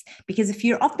examples, because if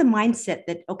you're of the mindset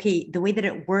that, okay, the way that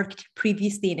it worked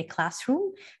previously in a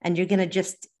classroom and you're going to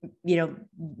just,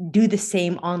 do the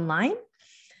same online,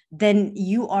 then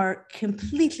you are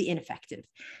completely ineffective.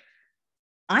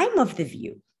 I'm of the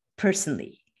view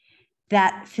personally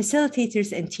that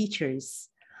facilitators and teachers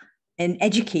and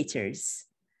educators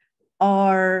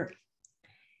are,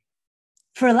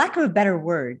 for lack of a better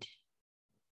word,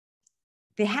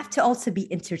 they have to also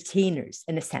be entertainers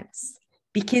in a sense,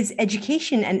 because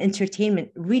education and entertainment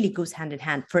really goes hand in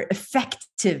hand for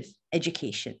effective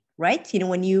education, right?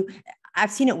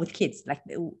 I've seen it with kids, like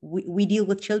we deal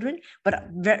with children, but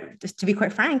to be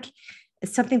quite frank,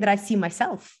 it's something that I see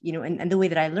myself, and the way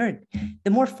that I learn.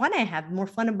 The more fun I have, the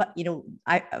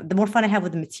more fun I have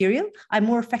with the material, I'm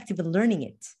more effective in learning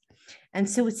it. And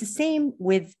so it's the same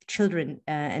with children.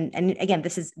 And again,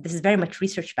 this is very much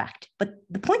research backed. But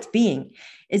the point being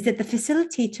is that the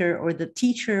facilitator or the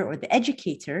teacher or the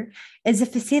educator is a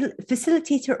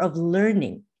facilitator of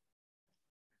learning,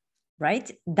 right?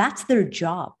 That's their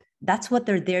job. That's what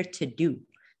they're there to do,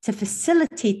 to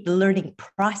facilitate the learning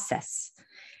process.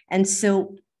 And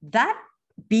so that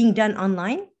being done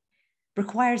online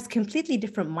requires completely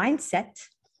different mindset,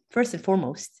 first and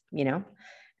foremost,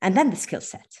 and then the skill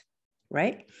set.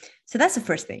 Right? So that's the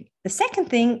first thing. The second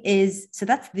thing is, so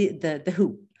that's the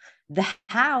who. The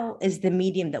how is the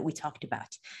medium that we talked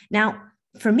about. Now,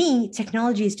 for me,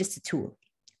 technology is just a tool,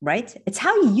 right? It's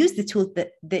how you use the tool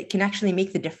that can actually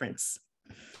make the difference.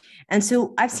 And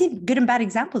so I've seen good and bad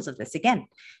examples of this. Again,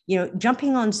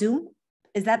 jumping on Zoom,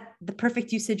 is that the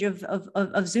perfect usage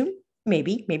of Zoom?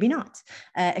 Maybe, maybe not.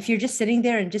 If you're just sitting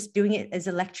there and just doing it as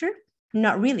a lecture,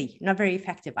 not really, not very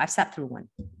effective. I've sat through one,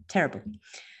 terrible.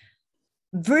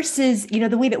 Versus,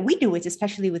 the way that we do it,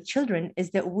 especially with children,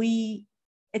 is that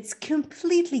it's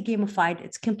completely gamified.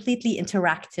 It's completely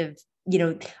interactive.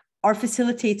 Our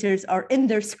facilitators are in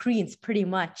their screens pretty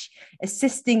much,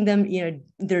 assisting them.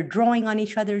 They're drawing on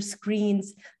each other's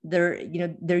screens. They're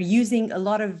using a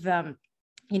lot of,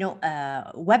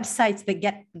 websites that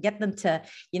get them to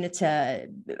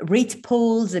rate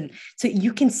polls. And so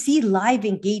you can see live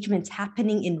engagement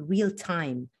happening in real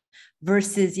time.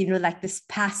 Versus, like this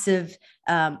passive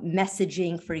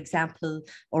messaging, for example,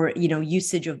 or,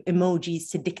 usage of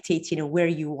emojis to dictate, where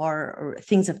you are or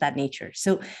things of that nature.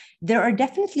 So there are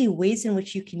definitely ways in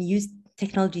which you can use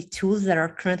technology tools that are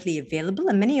currently available,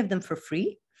 and many of them for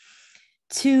free,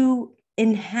 to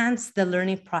enhance the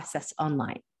learning process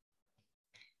online.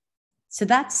 So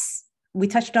we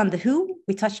touched on the who,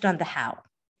 we touched on the how.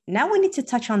 Now we need to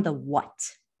touch on the what.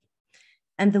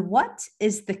 And the what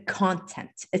is the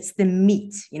content. It's the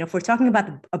meat. If we're talking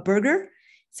about a burger,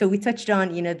 so we touched on,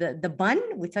 the bun,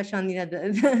 we touched on,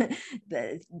 the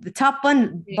top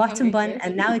bun, bottom bun,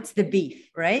 and now it's the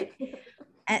beef, right?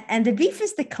 And the beef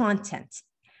is the content.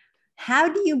 How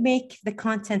do you make the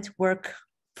content work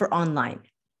for online?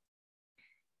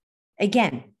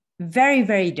 Again, very,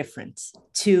 very different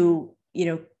to,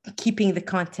 keeping the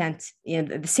content,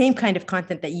 the same kind of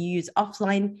content that you use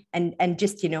offline and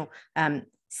just,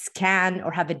 scan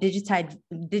or have a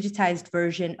digitized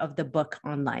version of the book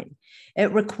online.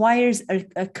 It requires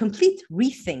a complete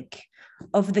rethink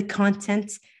of the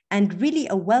content and really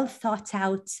a well thought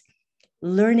out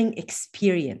learning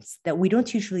experience that we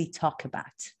don't usually talk about.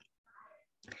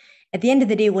 At the end of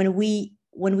the day, when we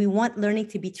want learning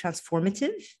to be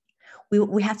transformative,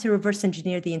 we have to reverse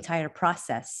engineer the entire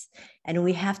process, and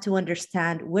we have to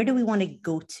understand, where do we want to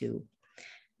go to?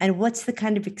 And what's the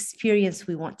kind of experience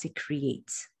we want to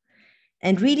create?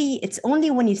 And really, it's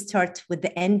only when you start with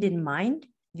the end in mind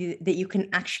that you can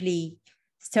actually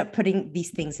start putting these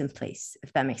things in place,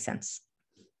 if that makes sense.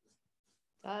 It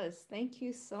does. Thank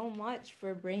you so much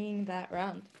for bringing that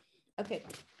round. Okay,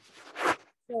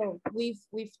 so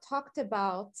we've talked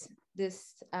about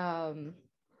this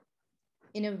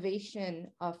innovation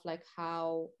of like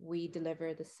how we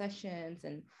deliver the sessions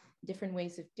and different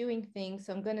ways of doing things.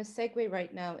 So I'm going to segue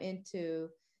right now into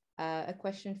a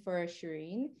question for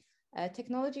Shireen.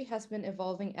 Technology has been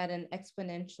evolving at an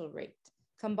exponential rate.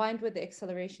 Combined with the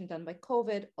acceleration done by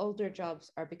COVID, older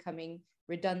jobs are becoming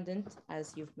redundant,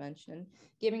 as you've mentioned,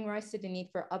 giving rise to the need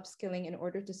for upskilling in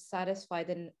order to satisfy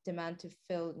the demand to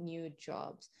fill new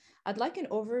jobs. I'd like an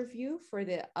overview for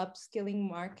the upskilling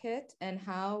market and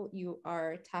how you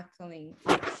are tackling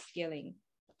upskilling.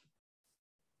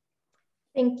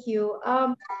 Thank you.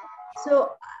 So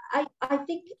I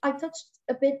think I touched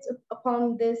a bit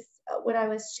upon this when I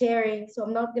was sharing, so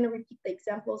I'm not going to repeat the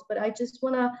examples, but I just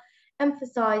want to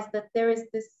emphasize that there is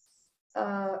this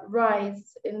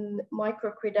rise in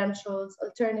micro-credentials,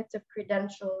 alternative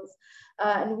credentials,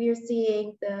 and we are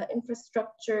seeing the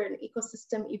infrastructure and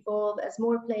ecosystem evolve as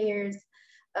more players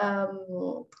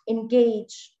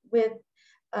engage with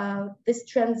this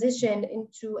transition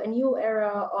into a new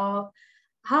era of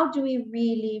how do we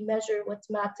really measure what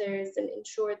matters and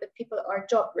ensure that people are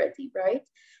job ready, right?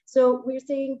 So we're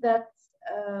saying that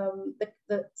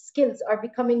the skills are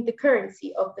becoming the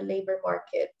currency of the labor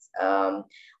market.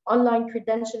 Online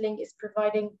credentialing is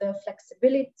providing the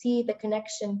flexibility, the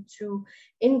connection to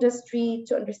industry,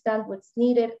 to understand what's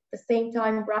needed, at the same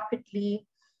time rapidly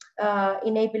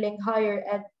enabling higher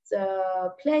ed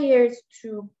players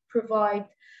to provide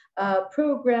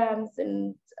programs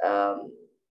and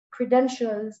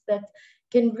credentials that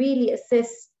can really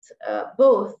assist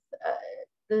both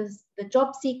the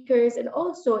job seekers and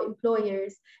also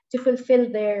employers to fulfill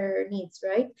their needs,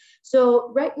 right? So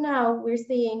right now we're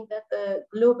seeing that the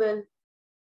global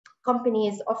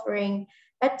companies offering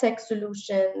EdTech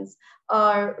solutions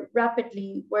are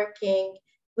rapidly working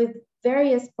with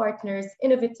various partners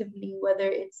innovatively, whether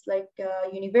it's like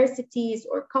universities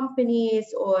or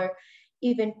companies or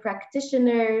even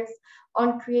practitioners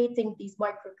on creating these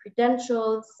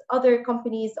micro-credentials. Other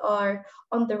companies are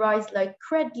on the rise like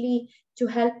Credly to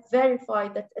help verify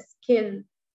that a skill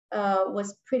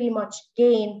was pretty much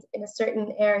gained in a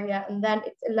certain area, and then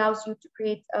it allows you to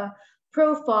create a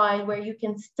profile where you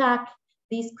can stack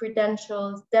these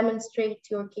credentials, demonstrate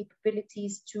your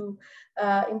capabilities to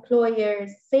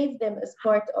employers, save them as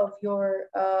part of your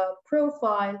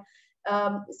profile.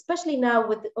 Especially now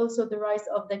with also the rise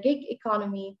of the gig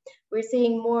economy, we're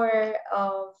seeing more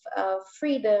of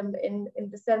freedom in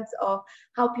the sense of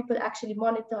how people actually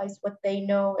monetize what they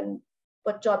know and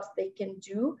what jobs they can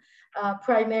do,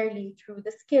 primarily through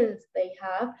the skills they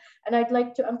have. And I'd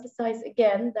like to emphasize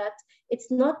again that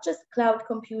it's not just cloud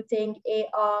computing,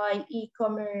 AI,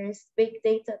 e-commerce, big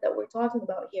data that we're talking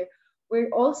about here.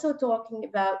 We're also talking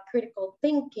about critical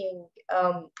thinking,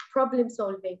 problem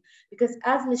solving, because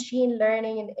as machine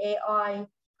learning and AI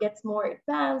gets more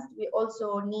advanced, we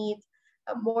also need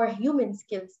more human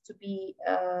skills to be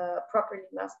properly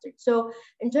mastered. So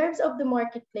in terms of the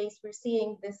marketplace, we're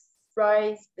seeing this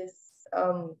rise, this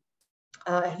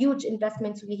huge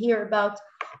investments we hear about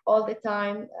all the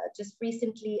time. Just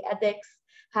recently, edX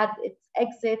had its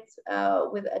exit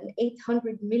with an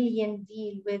 800 million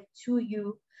deal with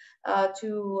 2U.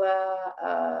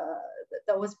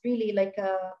 That was really like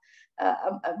a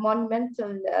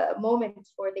monumental moment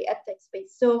for the EdTech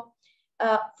space. So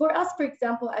for us, for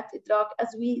example, at Edraak,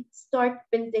 as we start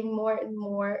building more and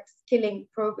more skilling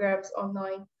programs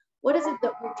online, what is it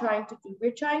that we're trying to do?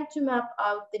 We're trying to map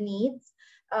out the needs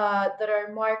that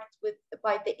are marked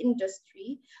by the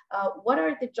industry. What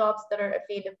are the jobs that are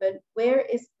available? Where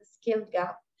is the skill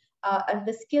gap? And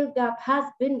the skill gap has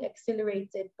been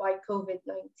accelerated by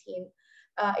COVID-19,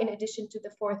 in addition to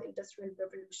the fourth industrial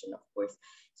revolution, of course.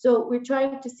 So we're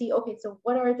trying to see, okay, so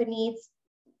what are the needs?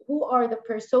 Who are the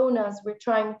personas we're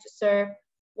trying to serve?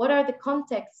 What are the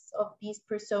contexts of these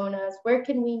personas? Where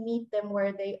can we meet them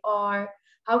where they are?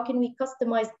 How can we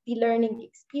customize the learning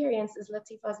experience, as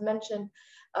Latifa has mentioned,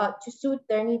 to suit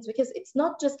their needs? Because it's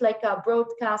not just like a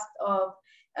broadcast of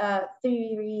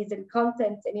theories and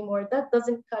content anymore. That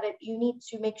doesn't cut it. You need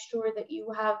to make sure that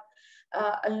you have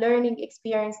a learning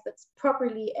experience that's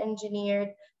properly engineered,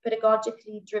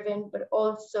 pedagogically driven, but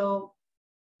also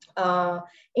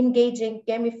engaging,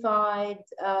 gamified,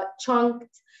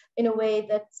 chunked in a way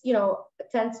that, you know,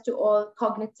 attends to all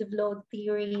cognitive load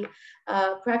theory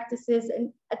practices.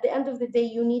 And at the end of the day,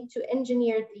 you need to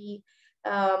engineer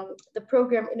the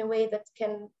program in a way that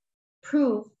can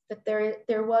prove that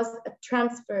there was a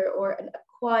transfer or an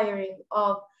acquiring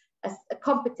of a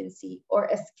competency or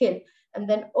a skill, and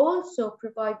then also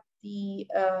provide the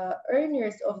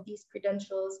earners of these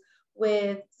credentials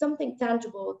with something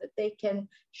tangible that they can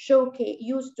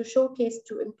use to showcase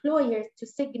to employers to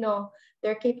signal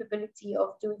their capability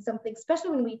of doing something,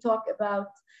 especially when we talk about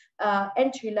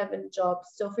entry-level jobs.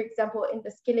 So for example, in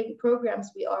the skilling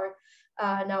programs we are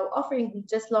now offering, we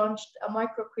just launched a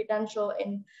micro-credential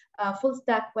in full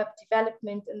stack web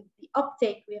development, and the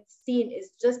uptake we have seen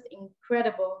is just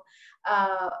incredible.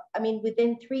 I mean,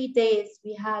 within 3 days,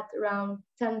 we had around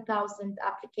 10,000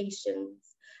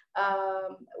 applications,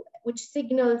 which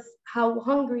signals how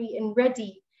hungry and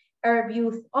ready Arab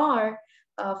youth are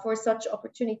for such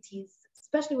opportunities,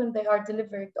 especially when they are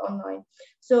delivered online.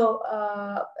 So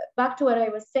back to what I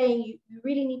was saying, you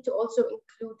really need to also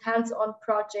include hands-on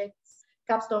projects,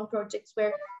 capstone projects,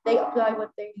 where they apply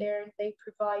what they learn, they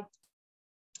provide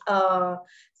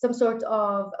some sort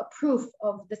of a proof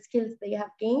of the skills they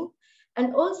have gained.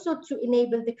 and also to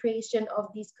enable the creation of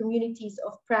these communities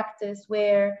of practice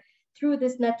where through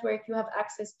this network you have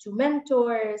access to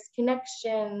mentors,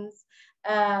 connections,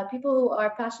 people who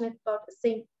are passionate about the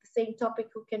same topic,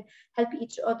 who can help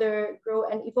each other grow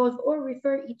and evolve, or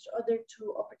refer each other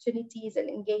to opportunities and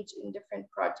engage in different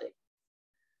projects.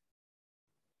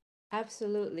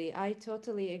 Absolutely. I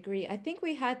totally agree. I think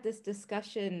we had this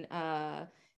discussion, I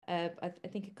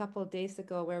think a couple of days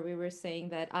ago, where we were saying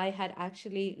that I had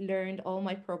actually learned all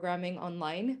my programming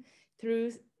online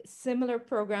through similar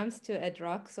programs to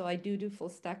Edraak. So I do full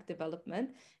stack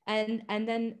development. And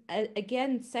then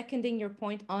again, seconding your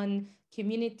point on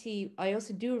community, I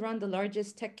also do run the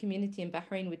largest tech community in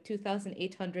Bahrain with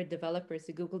 2,800 developers,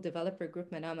 the Google Developer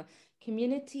Group MENA.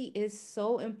 Community is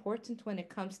so important when it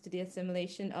comes to the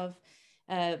assimilation of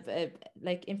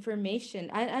like information.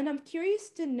 And I'm curious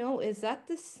to know, is that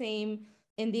the same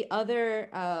in the other,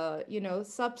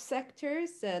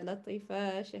 subsectors,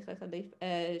 Latifa,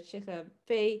 Sheikha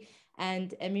Faye,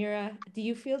 and Ameera? Do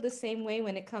you feel the same way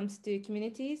when it comes to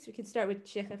communities? We can start with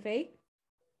Sheikha Faye.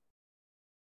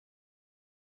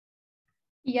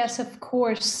 Yes, of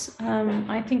course.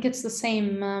 I think it's the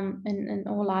same in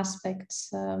all aspects.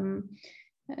 Talking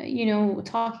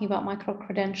about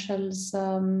micro-credentials,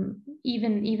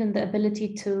 even the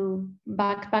ability to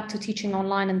back to teaching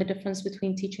online and the difference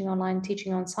between teaching online and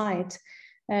teaching on site.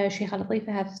 Sheikh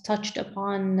Latifa has touched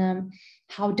upon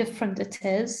how different it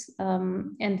is.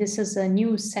 And this is a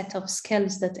new set of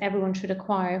skills that everyone should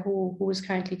acquire who is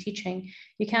currently teaching.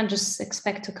 You can't just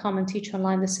expect to come and teach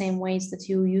online the same ways that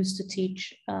you used to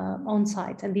teach on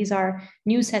site. And these are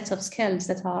new sets of skills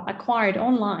that are acquired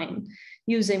online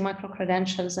using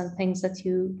micro-credentials and things that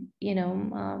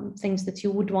things that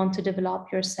you would want to develop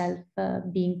yourself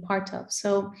being part of.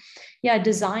 So yeah,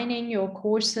 designing your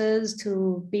courses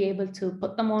to be able to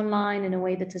put them online in a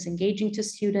way that is engaging to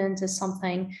students is something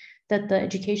that the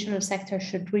educational sector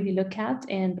should really look at,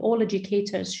 and all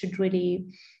educators should really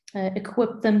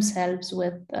equip themselves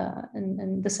with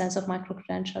in the sense of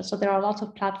micro-credentials. So there are a lot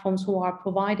of platforms who are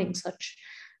providing such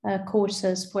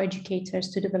courses for educators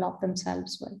to develop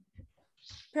themselves with.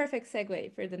 Perfect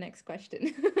segue for the next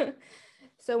question.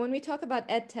 So when we talk about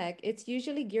EdTech, it's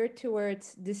usually geared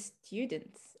towards the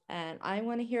students. And I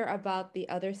want to hear about the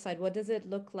other side. What does it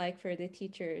look like for the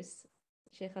teachers?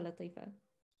 Sheikha Latifa.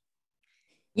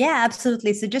 Yeah,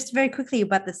 absolutely. So just very quickly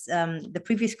about this, the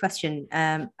previous question,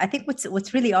 I think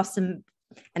what's really awesome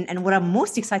and what I'm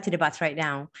most excited about right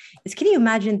now is, can you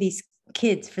imagine these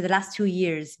kids for the last 2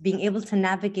 years being able to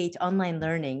navigate online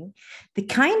learning, the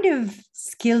kind of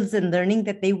skills and learning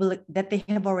that they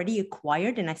have already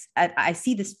acquired? And I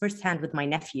see this firsthand with my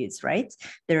nephews, right?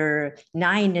 They're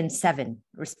 9 and 7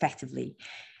 respectively.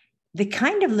 The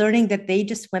kind of learning that they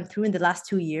just went through in the last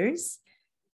 2 years,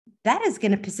 that is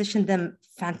going to position them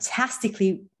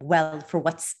fantastically well for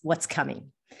what's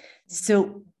coming.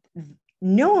 So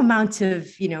no amount of,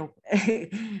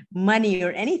 money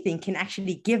or anything can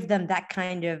actually give them that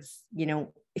kind of,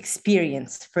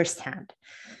 experience firsthand.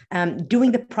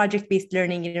 Doing the project-based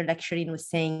learning, like Shireen was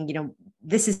saying,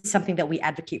 this is something that we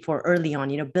advocate for early on,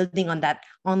 building on that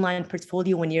online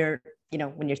portfolio when you're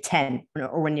 10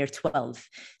 or when you're 12.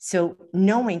 So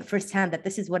knowing firsthand that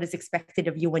this is what is expected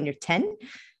of you when you're 10,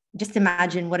 just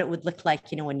imagine what it would look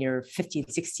like, when you're 15,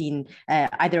 16,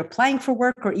 either applying for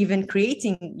work or even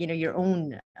creating, your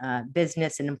own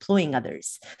business and employing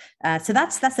others. So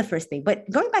that's the first thing. But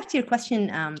going back to your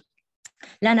question,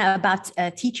 Lana, about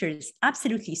teachers,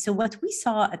 absolutely. So what we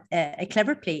saw at a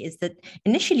Clever Play is that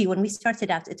initially when we started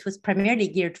out, it was primarily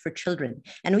geared for children,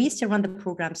 and we used to run the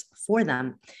programs for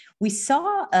them. We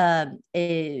saw an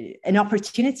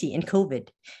opportunity in COVID,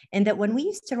 and that when we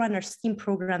used to run our STEAM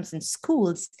programs in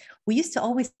schools, we used to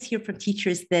always hear from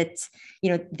teachers that,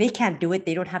 they can't do it.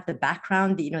 They don't have the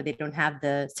background, they don't have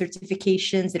the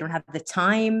certifications, they don't have the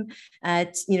time,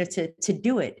 to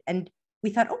do it. And we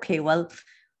thought, okay, well,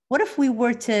 what if we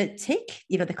were to take,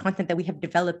 the content that we have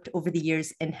developed over the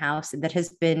years in-house and that has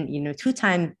been,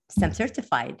 2-time STEM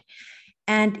certified,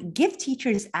 and give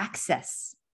teachers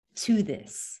access to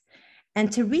this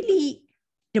and to really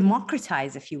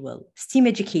democratize, if you will, STEAM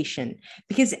education?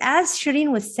 Because as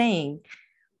Shireen was saying,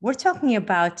 we're talking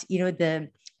about, the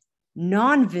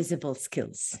non-visible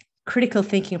skills, critical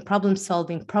thinking, problem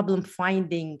solving, problem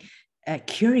finding,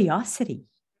 curiosity,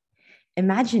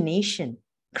 imagination,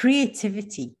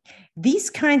 creativity, these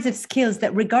kinds of skills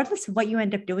that regardless of what you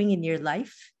end up doing in your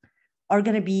life are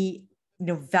going to be,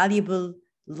 valuable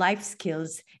life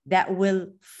skills that will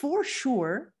for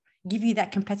sure give you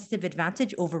that competitive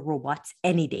advantage over robots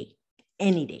any day,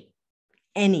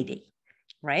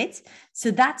 right?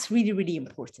 So that's really, really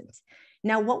important.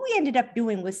 Now, what we ended up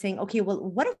doing was saying, okay, well,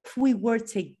 what if we were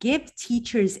to give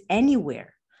teachers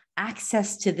anywhere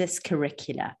access to this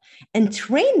curricula and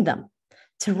train them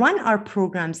to run our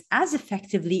programs as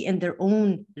effectively in their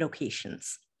own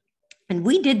locations? And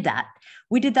we did that.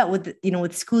 We did that with,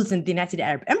 with schools in the United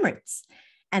Arab Emirates.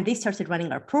 And they started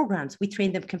running our programs. We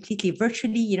trained them completely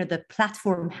virtually. The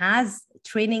platform has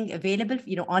training available,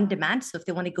 on demand. So if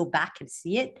they want to go back and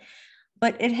see it.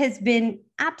 But it has been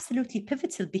absolutely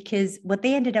pivotal, because what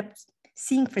they ended up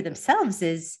seeing for themselves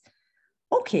is,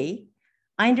 okay,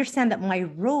 I understand that my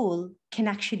role can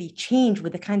actually change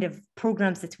with the kind of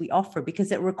programs that we offer,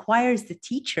 because it requires the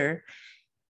teacher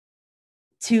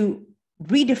to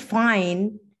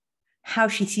redefine how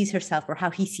she sees herself or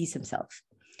how he sees himself.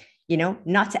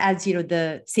 Not as,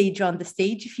 the sage on the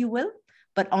stage, if you will,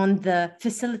 but on the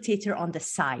facilitator on the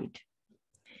side.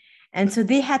 And so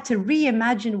they had to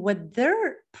reimagine what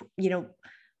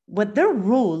their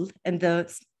role in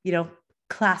the,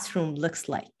 classroom looks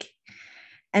like.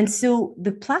 And so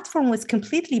the platform was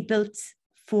completely built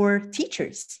for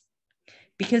teachers,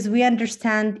 because we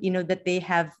understand, that they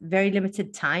have very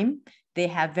limited time. They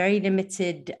have very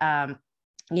limited,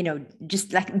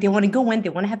 just like they want to go in, they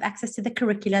want to have access to the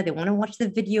curricula, they want to watch the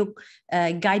video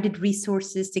guided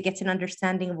resources to get an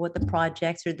understanding of what the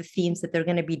projects or the themes that they're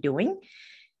going to be doing,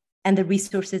 and the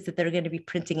resources that they're going to be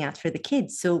printing out for the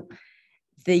kids. So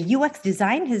the UX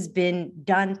design has been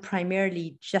done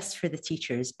primarily just for the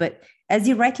teachers. But as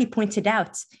you rightly pointed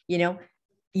out,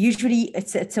 usually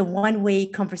it's a one-way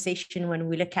conversation when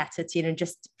we look at it,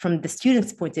 just from the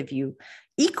student's point of view.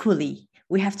 Equally,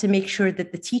 we have to make sure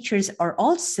that the teachers are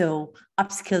also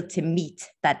upskilled to meet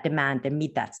that demand and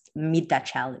meet that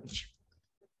challenge.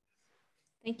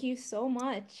 Thank you so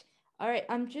much. All right,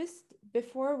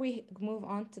 before we move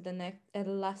on to the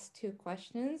last two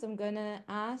questions, I'm gonna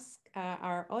ask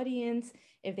our audience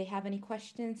if they have any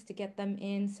questions to get them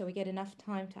in, so we get enough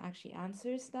time to actually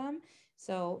answer them.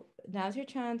 So now's your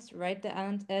chance. Write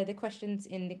the questions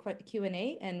in the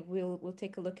Q&A, and we'll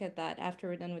take a look at that after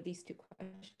we're done with these two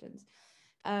questions.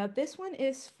 This one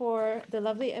is for the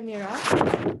lovely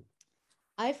Ameera.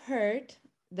 I've heard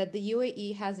that the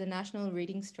UAE has a national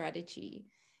reading strategy,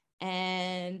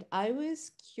 and I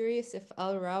was curious if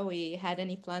AlRawi had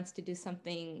any plans to do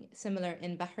something similar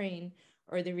in Bahrain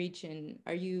or the region.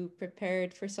 Are you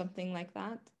prepared for something like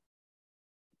that?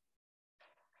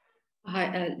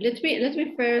 Hi, let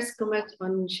me first comment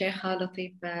on Sheikha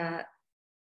Latifa.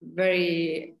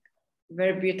 Very,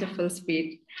 very beautiful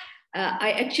speech.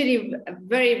 I actually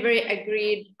very, very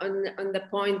agreed on the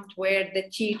point where the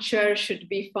teacher should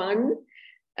be fun,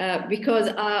 because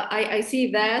I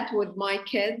see that with my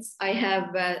kids. I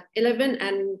have 11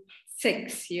 and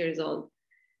 6 years old.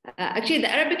 Actually,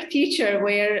 the Arabic teacher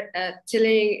were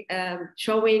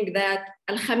showing that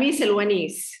Al-Khamis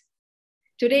al-Wanis.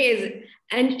 Today is,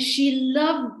 and she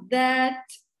loved that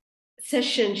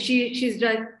session. She's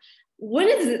like, when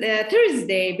is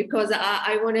Thursday? Because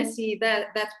I want to see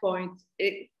that point.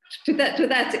 To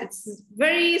that, it's a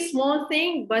very small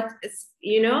thing, but it's,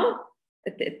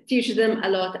 it teaches them a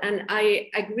lot. And I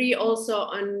agree also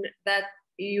on that.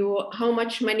 How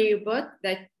much money you put,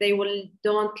 that they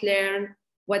don't learn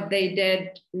what they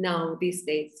did now these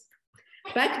days.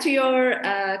 Back to your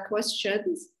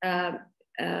questions.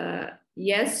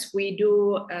 Yes, we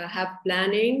do have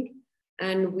planning,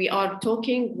 and we are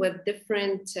talking with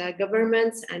different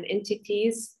governments and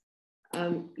entities,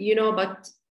 but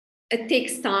it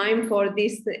takes time for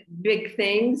these big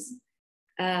things.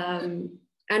 And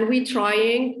we're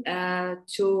trying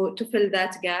to fill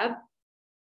that gap.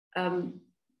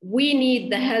 We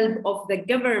need the help of the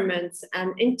governments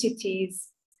and entities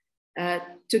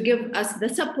to give us the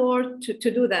support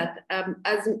to do that.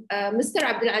 As Mr.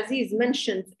 Abdulaziz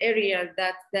mentioned earlier,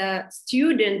 that the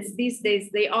students these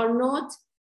days, they are not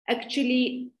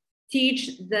actually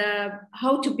teach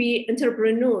how to be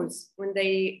entrepreneurs when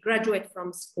they graduate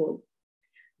from school.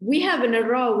 We have in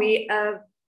AlRawi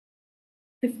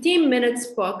 15 minutes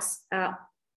books,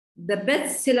 the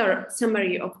bestseller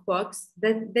summary of books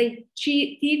that they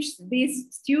teach these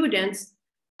students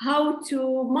how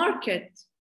to market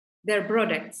their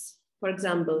products, for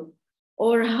example,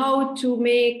 or how to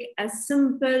make a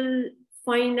simple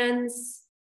finance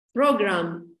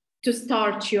program to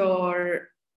start your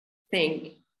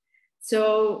thing.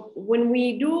 So when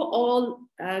we do all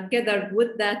together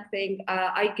with that thing,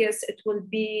 I guess it will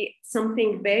be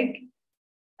something big.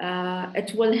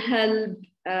 It will help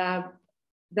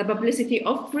the publicity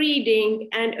of reading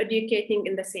and educating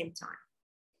in the same time.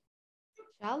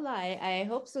 Inshallah, I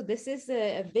hope so. This is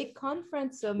a big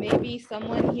conference, so maybe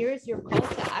someone hears your call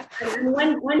to action.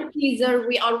 And one teaser,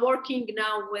 we are working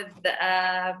now with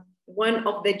one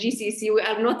of the GCC. We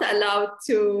are not allowed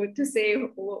to say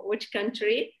which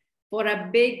country. For a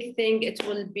big thing, it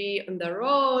will be on the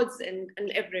roads and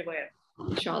everywhere,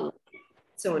 inshallah.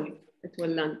 Soon it will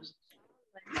launch.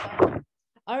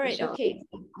 All right, okay.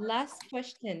 Last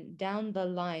question down the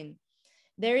line.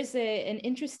 There is an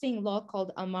interesting law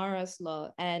called Ameera's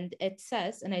law, and it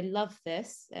says, and I love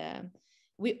this,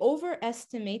 we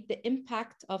overestimate the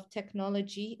impact of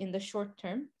technology in the short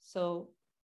term, so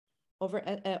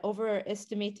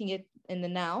overestimating it in the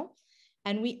now,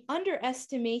 and we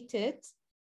underestimate it,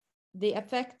 the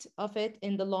effect of it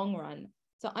in the long run.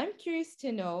 So I'm curious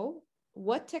to know,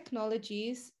 what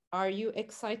technologies are you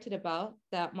excited about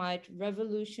that might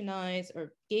revolutionize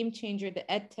or game changer the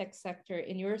EdTech sector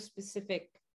in your specific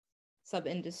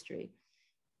sub-industry?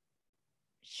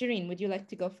 Shireen, would you like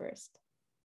to go first?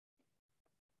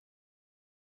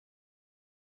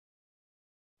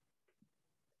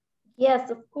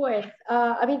 Yes, of course.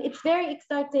 I mean, it's very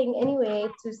exciting anyway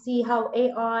to see how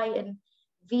AI and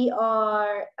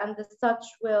VR and the such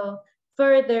will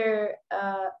further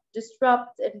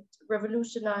disrupt and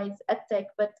revolutionize EdTech.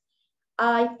 But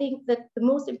I think that the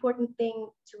most important thing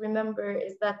to remember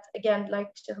is that, again, like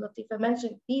Sheikh Latifa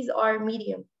mentioned, these are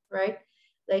medium, right?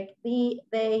 Like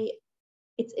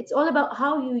it's all about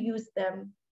how you use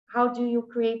them. How do you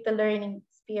create the learning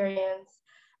experience?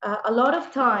 A lot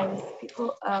of times,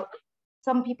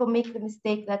 some people make the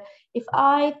mistake that if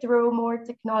I throw more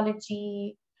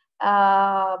technology,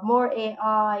 more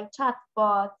AI,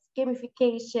 chatbots,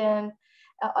 gamification,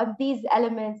 on these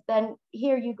elements, then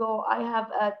here you go, I have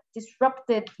a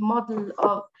disrupted model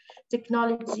of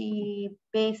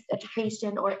technology-based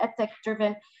education or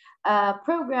EdTech-driven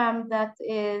program that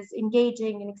is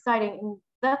engaging and exciting. And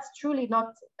that's truly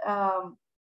not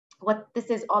what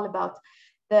this is all about.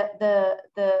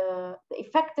 The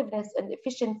effectiveness and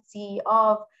efficiency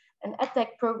of an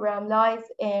EdTech program lies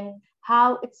in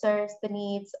how it serves the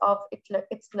needs of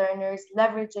its learners,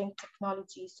 leveraging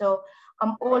technology. So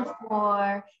I'm all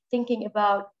for thinking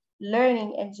about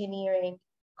learning engineering,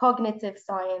 cognitive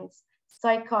science,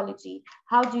 psychology.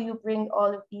 How do you bring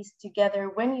all of these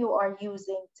together when you are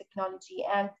using technology,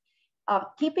 and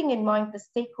keeping in mind the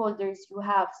stakeholders you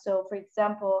have? So for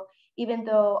example, even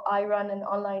though I run an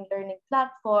online learning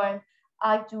platform,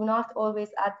 I do not always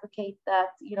advocate that,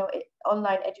 you know,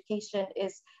 online education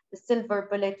is the silver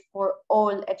bullet for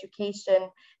all education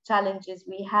challenges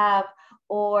we have,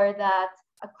 or that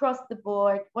across the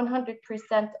board,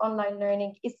 100% online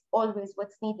learning is always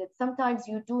what's needed. Sometimes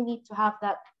you do need to have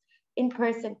that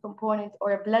in-person component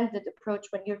or a blended approach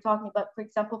when you're talking about, for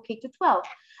example, K-12,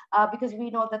 because we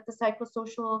know that the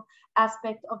psychosocial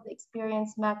aspect of the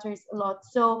experience matters a lot.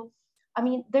 So, I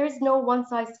mean, there's no one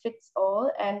size fits all,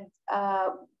 and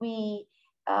the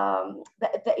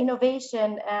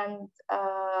innovation and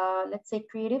let's say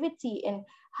creativity in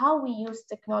how we use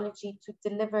technology to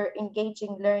deliver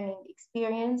engaging learning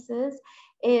experiences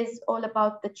is all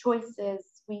about the choices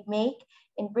we make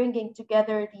in bringing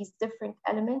together these different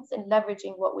elements and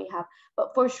leveraging what we have.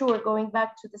 But for sure, going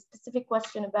back to the specific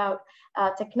question about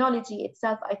technology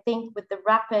itself, I think with the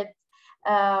rapid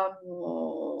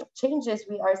changes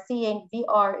we are seeing,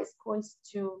 VR is poised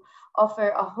to offer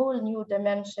a whole new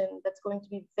dimension that's going to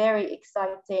be very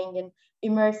exciting and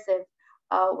immersive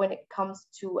when it comes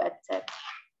to EdTech.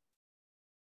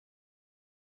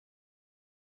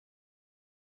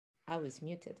 I was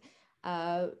muted.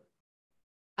 I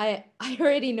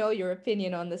already know your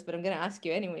opinion on this, but I'm going to ask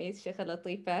you anyways, Sheikh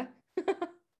Latifa.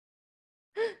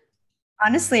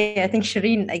 Honestly, I think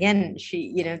Shireen, again,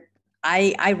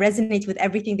 I resonate with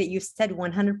everything that you said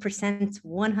 100%,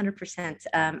 100%.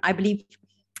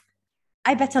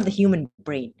 I bet on the human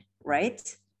brain, right?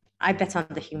 I bet on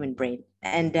the human brain.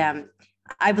 And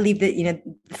I believe that,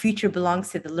 the future belongs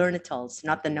to the learn-it-alls,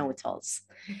 not the know-it-alls.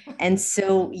 And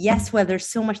so, yes, well, there's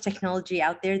so much technology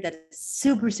out there that is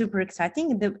super, super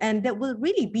exciting and that will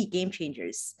really be game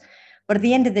changers. But at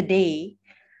the end of the day,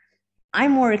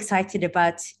 I'm more excited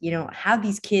about, how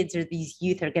these kids or these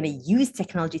youth are going to use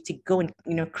technology to go and,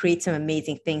 create some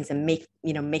amazing things and make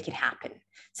it happen.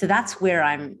 So that's where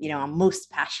I'm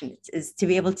most passionate, is to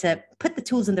be able to put the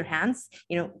tools in their hands,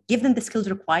 give them the skills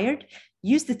required,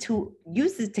 use the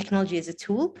technology as a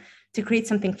tool to create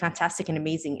something fantastic and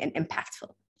amazing and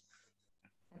impactful.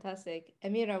 Fantastic.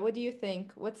 Ameera, what do you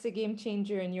think? What's the game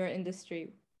changer in your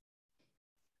industry?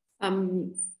 I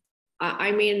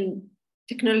mean,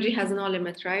 technology has no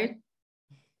limit, right?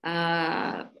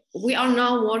 we are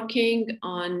now working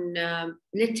on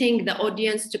letting the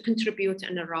audience to contribute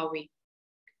in AlRawi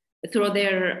through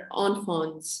their own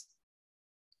phones.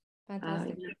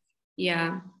 Fantastic.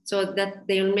 Yeah, so that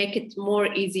they'll make it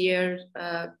more easier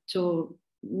to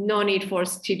no need for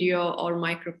studio or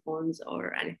microphones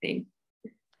or anything.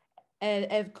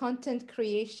 A content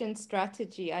creation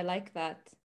strategy. I like that.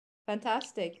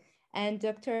 Fantastic. And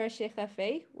Dr. Sheikha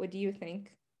Faye, what do you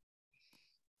think?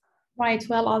 Right.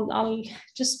 Well, I'll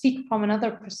just speak from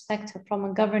another perspective, from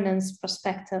a governance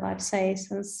perspective, I'd say,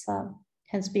 since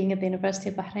hence being at the University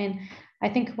of Bahrain. I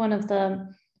think one of the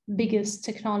biggest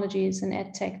technologies in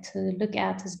EdTech to look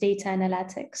at is data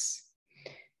analytics,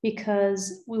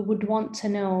 because we would want to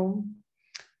know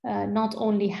not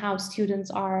only how students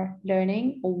are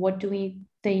learning or what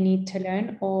they need to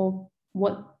learn or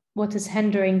what is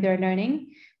hindering their learning.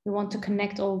 We want to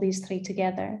connect all these three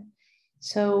together.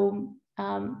 So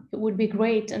it would be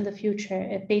great in the future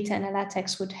if data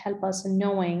analytics would help us in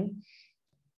knowing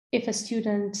if a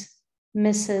student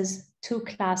misses 2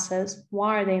 classes,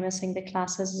 why are they missing the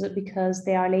classes? Is it because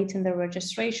they are late in their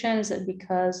registration? Is it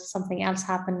because something else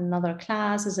happened in another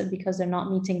class? Is it because they're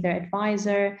not meeting their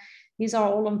advisor? These are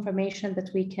all information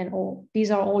that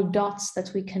these are all dots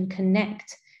that we can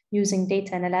connect using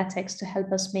data analytics to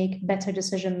help us make better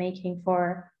decision-making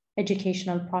for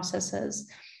educational processes.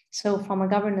 So from a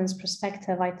governance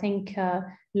perspective, I think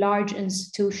large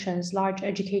institutions, large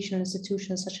educational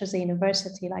institutions such as a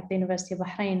university like the University of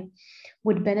Bahrain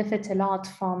would benefit a lot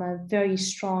from a very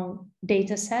strong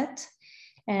data set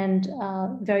and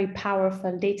very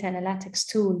powerful data analytics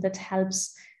tool that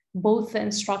helps both the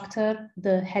instructor,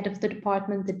 the head of the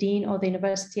department, the dean, or the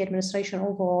university administration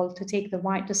overall to take the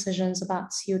right decisions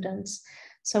about students.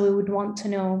 So we would want to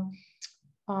know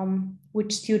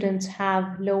which students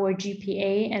have lower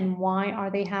GPA and why are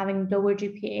they having lower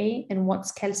GPA and what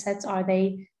skill sets are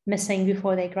they missing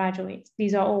before they graduate.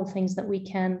 These are all things that we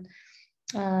can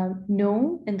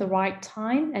know in the right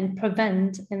time and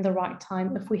prevent in the right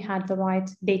time if we had the right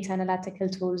data analytical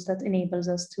tools that enables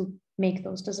us to make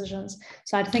those decisions.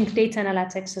 So I think data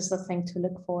analytics is the thing to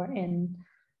look for in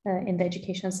the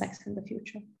education sector in the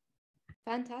future.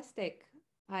 Fantastic.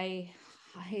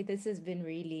 This has been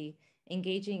really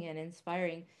engaging and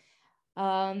inspiring.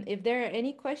 If there are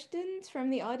any questions from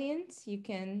the audience, you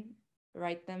can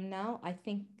write them now. I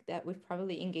think that we've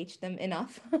probably engaged them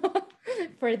enough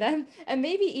for them and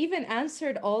maybe even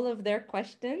answered all of their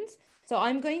questions. So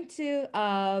I'm going to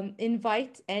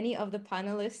invite any of the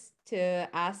panelists to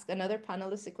ask another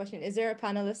panelist a question. Is there a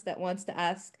panelist that wants to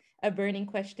ask a burning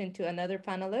question to another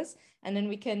panelist? And then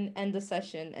we can end the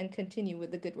session and continue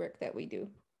with the good work that we do.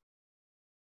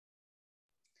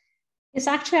 Yes,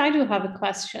 actually, I do have a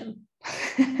question.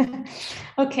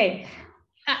 Okay,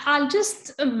 I'll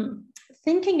just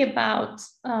thinking about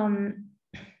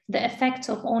the effects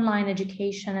of online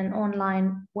education and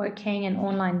online working and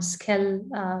online skill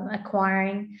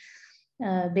acquiring,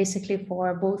 basically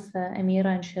for both Ameera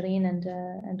and Shireen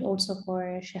and also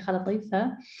for Sheikha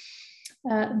Latifa.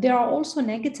 There are also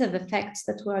negative effects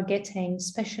that we are getting,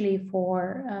 especially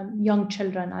for young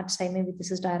children. I'd say maybe this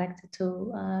is directed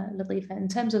to Latifa in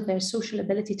terms of their social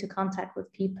ability to contact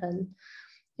with people.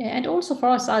 And also for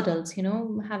us adults,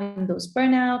 having those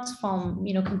burnouts from,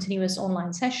 continuous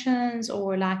online sessions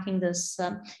or lacking this,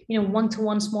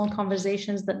 one-to-one small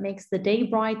conversations that makes the day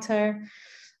brighter.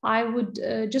 I would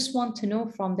just want to know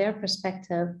from their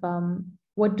perspective,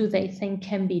 what do they think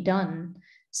can be done,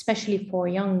 especially for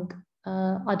young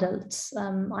adults.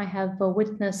 I have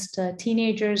witnessed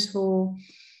teenagers who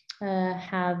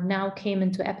have now came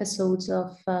into episodes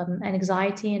of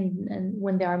anxiety and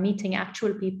when they are meeting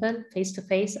actual people face to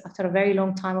face after a very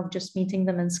long time of just meeting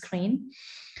them on screen.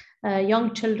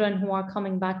 Young children who are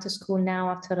coming back to school now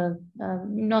after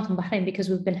not in Bahrain because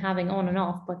we've been having on and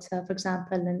off, but for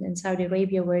example in Saudi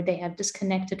Arabia where they have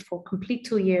disconnected for complete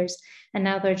 2 years and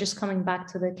now they're just coming back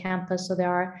to the campus. So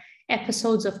there are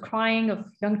episodes of crying of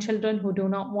young children who do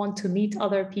not want to meet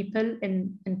other people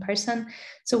in person.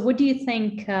 So what do you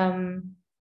think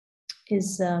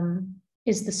is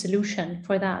the solution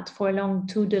for that, for a long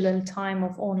two-little time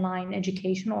of online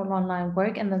education or online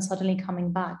work and then suddenly coming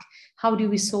back? How do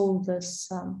we solve this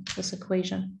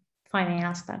equation? If I may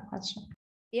ask that question.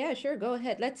 Yeah, sure. Go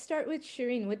ahead. Let's start with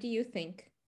Shireen. What do you think?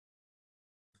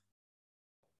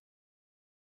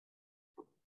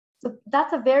 So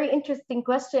that's a very interesting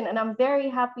question, and I'm very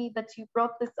happy that you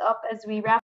brought this up as we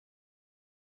wrap.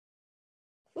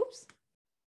 Oops.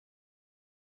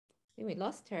 We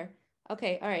lost her.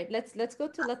 Okay, all right. Let's go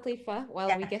to Latifa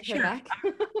while we get her back.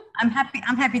 I'm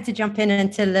happy to jump in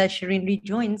until Shireen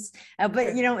rejoins.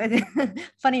 But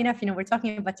funny enough, we're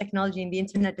talking about technology and the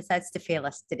internet decides to fail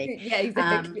us today. Yeah,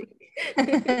 exactly.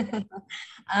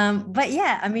 But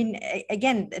yeah, I mean,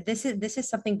 again, this is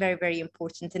something very, very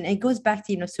important, and it goes back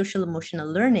to social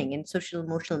emotional learning and social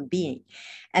emotional being,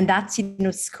 and that's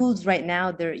schools right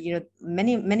now. There,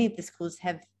 many of the schools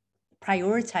have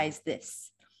prioritized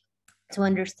this, to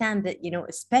understand that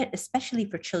especially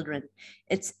for children,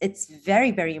 it's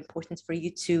very, very important for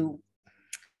you to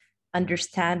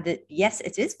understand that yes,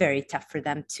 it is very tough for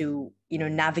them to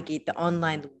navigate the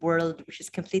online world, which is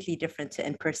completely different to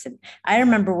in person. I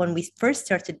remember when we first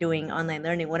started doing online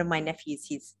learning, one of my nephews,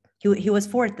 he was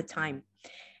 4 at the time,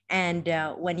 and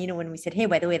when we said, hey,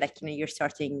 by the way, you're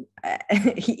starting,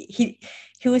 he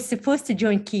was supposed to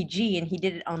join KG, and he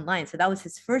did it online. So that was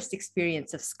his first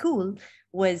experience of school,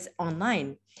 was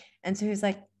online. And so he was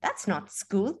like, that's not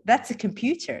school, that's a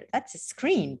computer, that's a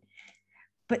screen.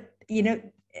 But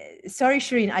sorry,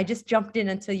 Shireen, I just jumped in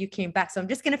until you came back, so I'm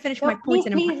just going to finish my point,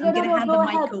 and I'm going to hand the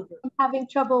mic over. I'm having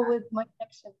trouble with my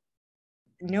connection.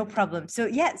 No problem. So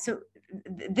yeah,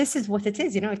 this is what it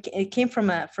is. It came from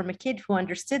a kid who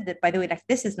understood that, by the way,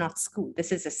 this is not school,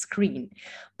 this is a screen.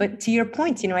 But to your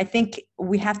point, I think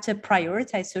we have to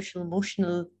prioritize social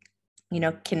emotional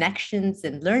connections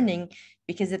and learning,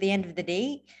 because at the end of the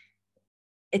day,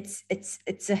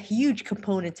 it's a huge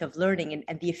component of learning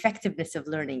and the effectiveness of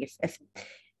learning. If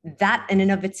that in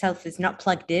and of itself is not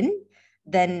plugged in,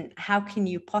 then how can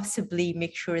you possibly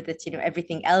make sure that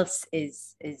everything else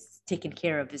is taken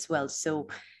care of as well? So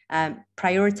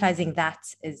prioritizing that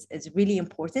is really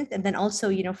important. And then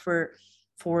also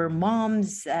for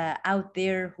moms out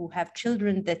there who have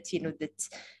children that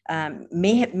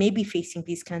may be facing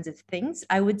these kinds of things,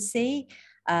 I would say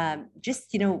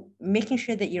just making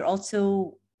sure that you're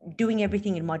also doing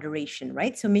everything in moderation,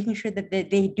 right? So making sure that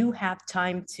they do have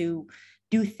time to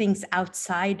do things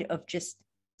outside of just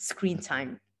screen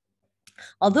time.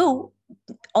 Although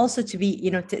also to be,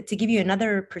 to give you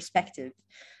another perspective,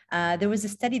 there was a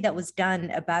study that was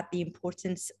done about the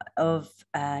importance of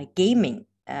gaming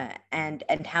and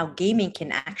how gaming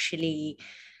can actually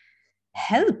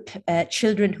help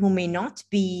children who may not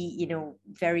be,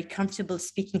 very comfortable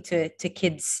speaking to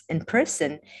kids in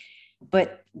person,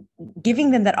 but giving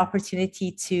them that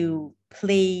opportunity to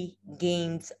play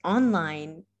games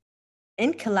online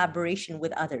in collaboration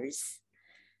with others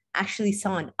actually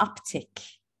saw an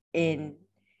uptick in,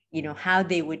 how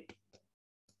they would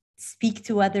speak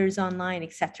to others online,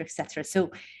 et cetera, et cetera.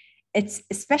 So it's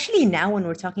especially now when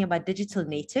we're talking about digital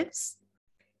natives,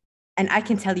 and I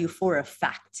can tell you for a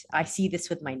fact, I see this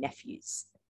with my nephews,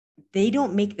 they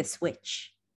don't make the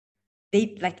switch.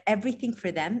 They everything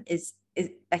for them is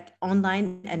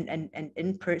online and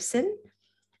in person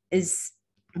is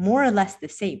more or less the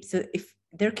same. So if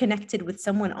they're connected with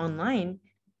someone online,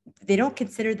 they don't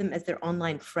consider them as their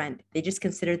online friend. They just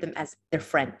consider them as their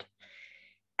friend.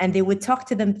 And they would talk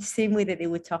to them the same way that they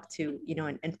would talk to,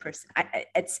 in person.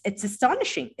 It's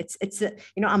astonishing.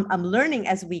 I'm learning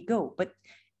as we go, but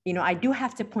I do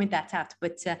have to point that out.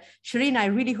 But Shireen, I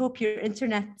really hope your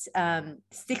internet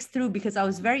sticks through, because I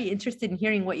was very interested in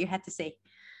hearing what you had to say.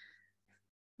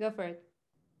 Go for it.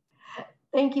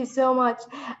 Thank you so much.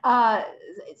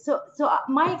 So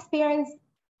my experience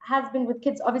has been with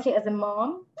kids, obviously, as a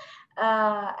mom.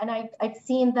 And I've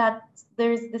seen that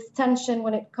there's this tension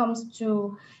when it comes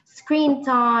to screen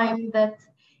time, that,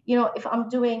 if I'm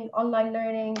doing online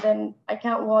learning, then I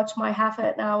can't watch my half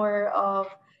an hour of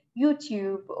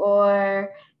YouTube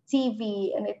or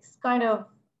TV. And it's kind of,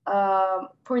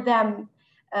 for them,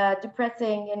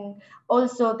 depressing. And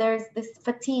also there's this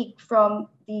fatigue from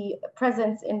the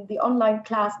presence in the online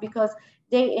class, because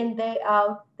day in, day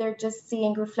out, they're just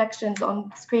seeing reflections on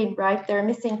the screen, right? They're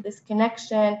missing this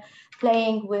connection,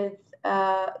 playing with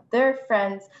their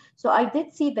friends. So I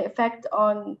did see the effect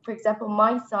on, for example,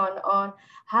 my son, on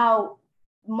how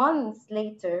months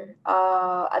later,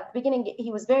 at the beginning,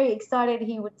 he was very excited.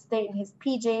 He would stay in his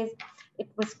PJs. It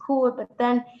was cool. But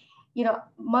then,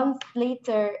 months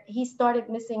later, he started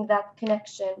missing that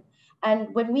connection.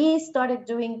 And when we started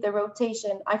doing the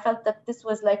rotation, I felt that this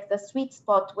was like the sweet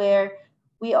spot where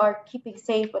we are keeping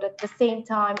safe, but at the same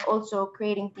time also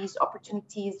creating these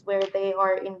opportunities where they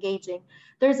are engaging.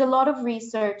 There's a lot of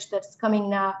research that's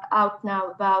coming out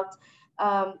now about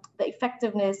the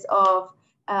effectiveness of,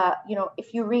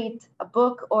 if you read a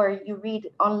book or you read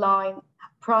online,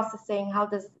 processing, how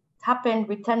does it happen,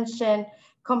 retention,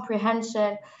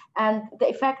 comprehension, and the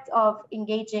effect of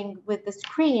engaging with the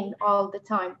screen all the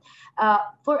time.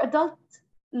 For adult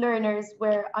learners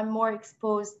where I'm more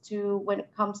exposed to when it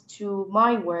comes to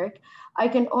my work, I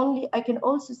can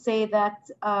also say that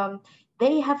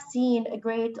they have seen a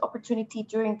great opportunity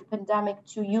during the pandemic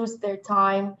to use their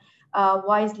time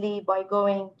wisely by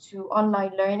going to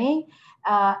online learning.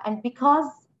 And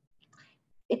because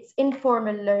it's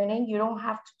informal learning, you don't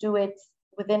have to do it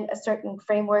within a certain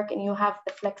framework and you have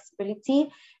the flexibility.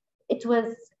 It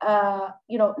was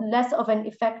less of an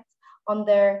effect on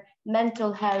their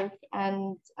mental health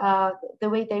and the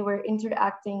way they were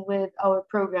interacting with our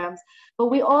programs. But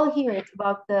we all hear it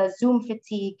about the Zoom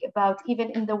fatigue, about even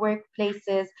in the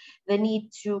workplaces, the need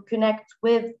to connect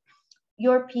with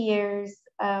your peers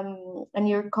and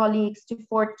your colleagues to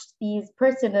forge these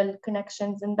personal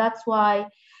connections. And that's why,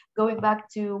 going back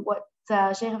to what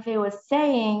Sheikh Afay was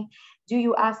saying, do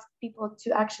you ask people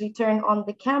to actually turn on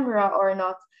the camera or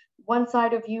not? One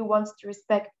side of you wants to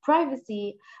respect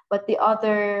privacy, but the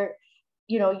other,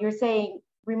 you're saying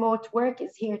remote work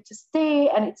is here to stay,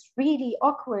 and it's really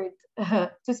awkward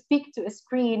to speak to a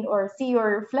screen or see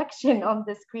your reflection on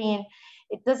the screen.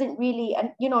 It doesn't really, and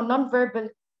nonverbal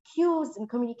cues and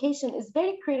communication is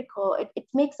very critical. It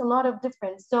makes a lot of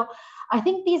difference. So I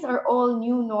think these are all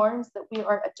new norms that we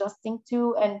are adjusting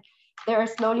to, and they are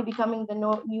slowly becoming the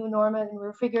new normal, and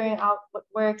we're figuring out what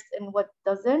works and what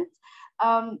doesn't.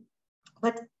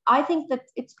 But I think that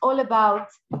it's all about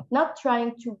not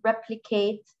trying to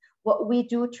replicate what we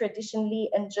do traditionally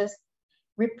and just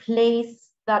replace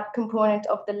that component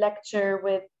of the lecture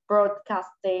with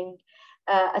broadcasting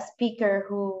a speaker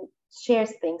who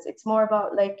shares things. It's more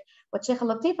about like what Sheikh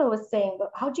Latifa was saying,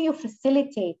 but how do you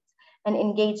facilitate an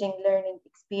engaging learning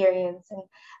experience? And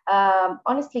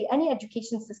honestly, any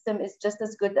education system is just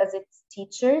as good as its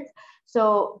teachers.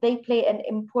 So they play an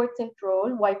important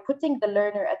role while putting the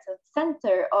learner at the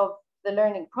center of the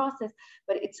learning process,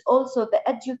 but it's also the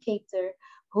educator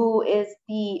who is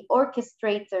the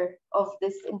orchestrator of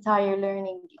this entire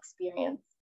learning experience.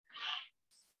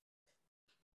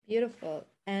 Beautiful.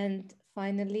 And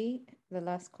finally, the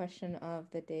last question of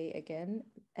the day again,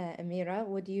 Ameera,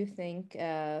 what do you think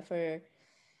for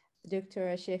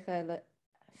Dr. Sheikh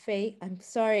Faye? I'm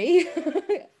sorry,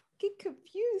 get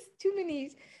confused. Too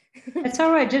many. It's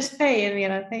all right. Just Faye,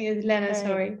 Ameera. I think it's Lana. Right.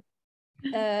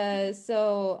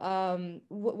 Sorry.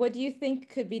 What do you think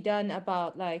could be done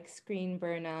about like screen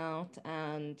burnout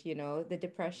and the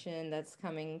depression that's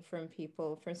coming from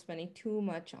people from spending too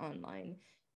much online?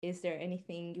 Is there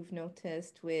anything you've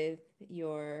noticed with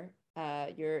your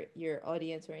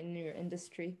audience or in your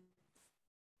industry?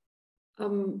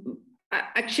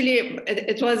 Actually,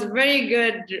 it was very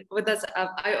good with us.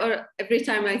 Every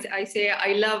time I say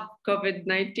I love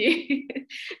COVID-19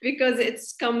 because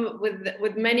it's come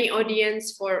with many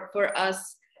audience for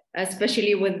us,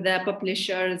 especially with the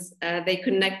publishers. They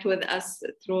connect with us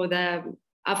through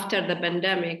after the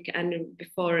pandemic, and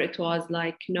before it was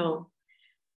like no.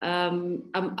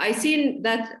 I seen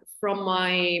that from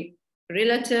my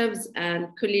relatives and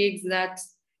colleagues that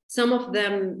some of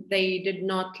them, they did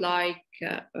not like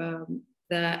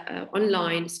the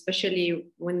online, especially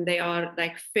when they are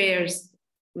like first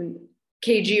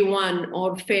KG1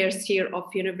 or first year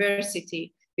of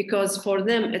university, because for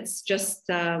them it's just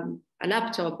a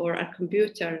laptop or a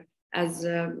computer, as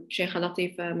Sheikh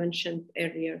Latifa mentioned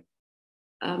earlier.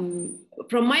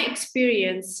 From my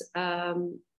experience,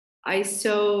 I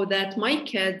saw that my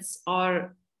kids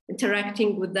are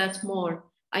interacting with that more.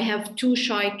 I have two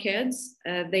shy kids.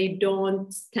 They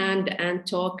don't stand and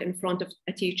talk in front of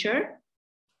a teacher.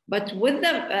 But with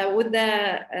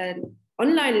the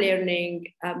online learning,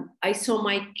 I saw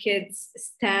my kids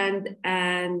stand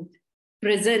and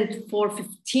present for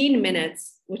 15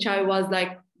 minutes, which I was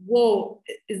like, whoa,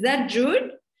 is that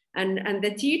Jude? And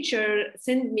the teacher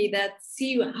sent me that,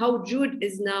 see how Jude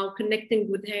is now connecting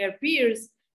with her peers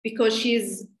because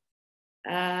she's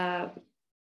on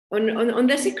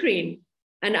the screen.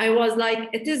 And I was like,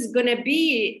 it is gonna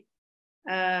be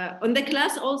on the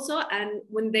class also. And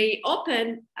when they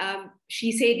open,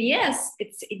 she said, yes,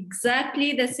 it's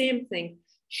exactly the same thing.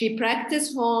 She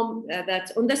practiced home,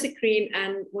 that's on the screen.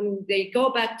 And when they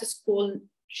go back to school,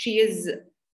 she is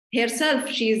herself.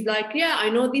 She's like, yeah,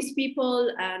 I know these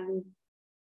people and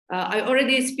I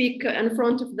already speak in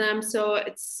front of them. So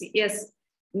it's, yes,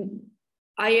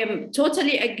 I am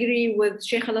totally agree with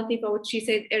Sheikh Latifa, what she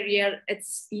said earlier.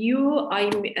 It's you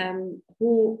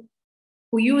who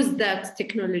use that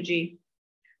technology.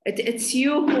 It's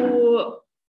you who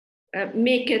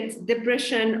make it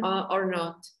depression or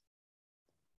not.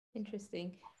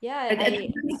 Interesting. Yeah.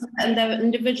 And the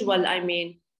individual, I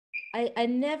mean. I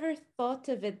never thought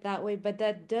of it that way, but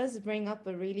that does bring up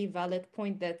a really valid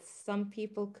point that some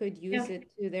people could use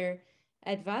it to their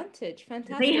advantage.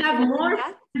 Fantastic. They have more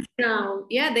friends now.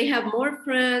 Yeah, they have more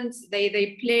friends.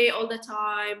 They play all the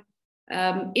time.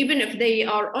 Even if they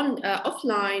are on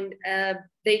offline,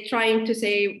 they trying to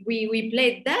say we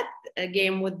played that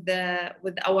game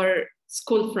with our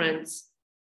school friends.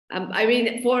 I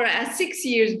mean, for 6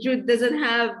 years, Jude doesn't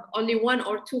have only 1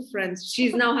 or 2 friends.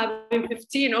 She's now having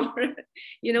 15, or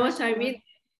you know what I mean?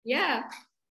 Yeah.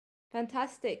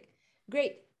 Fantastic.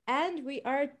 Great. And we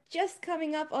are just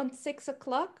coming up on 6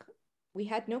 o'clock. We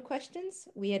had no questions.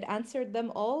 We had answered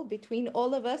them all between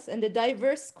all of us, and the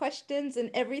diverse questions and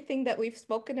everything that we've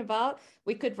spoken about.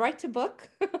 We could write a book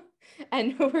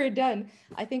and we're done.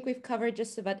 I think we've covered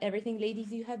just about everything. Ladies,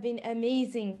 you have been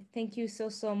amazing. Thank you so,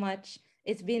 so much.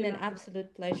 It's been an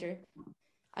absolute pleasure.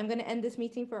 I'm going to end this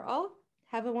meeting for all.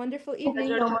 Have a wonderful evening.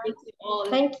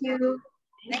 Thank you.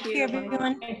 Thank you,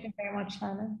 everyone. Thank you very much,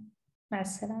 Lana.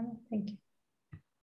 Thank you.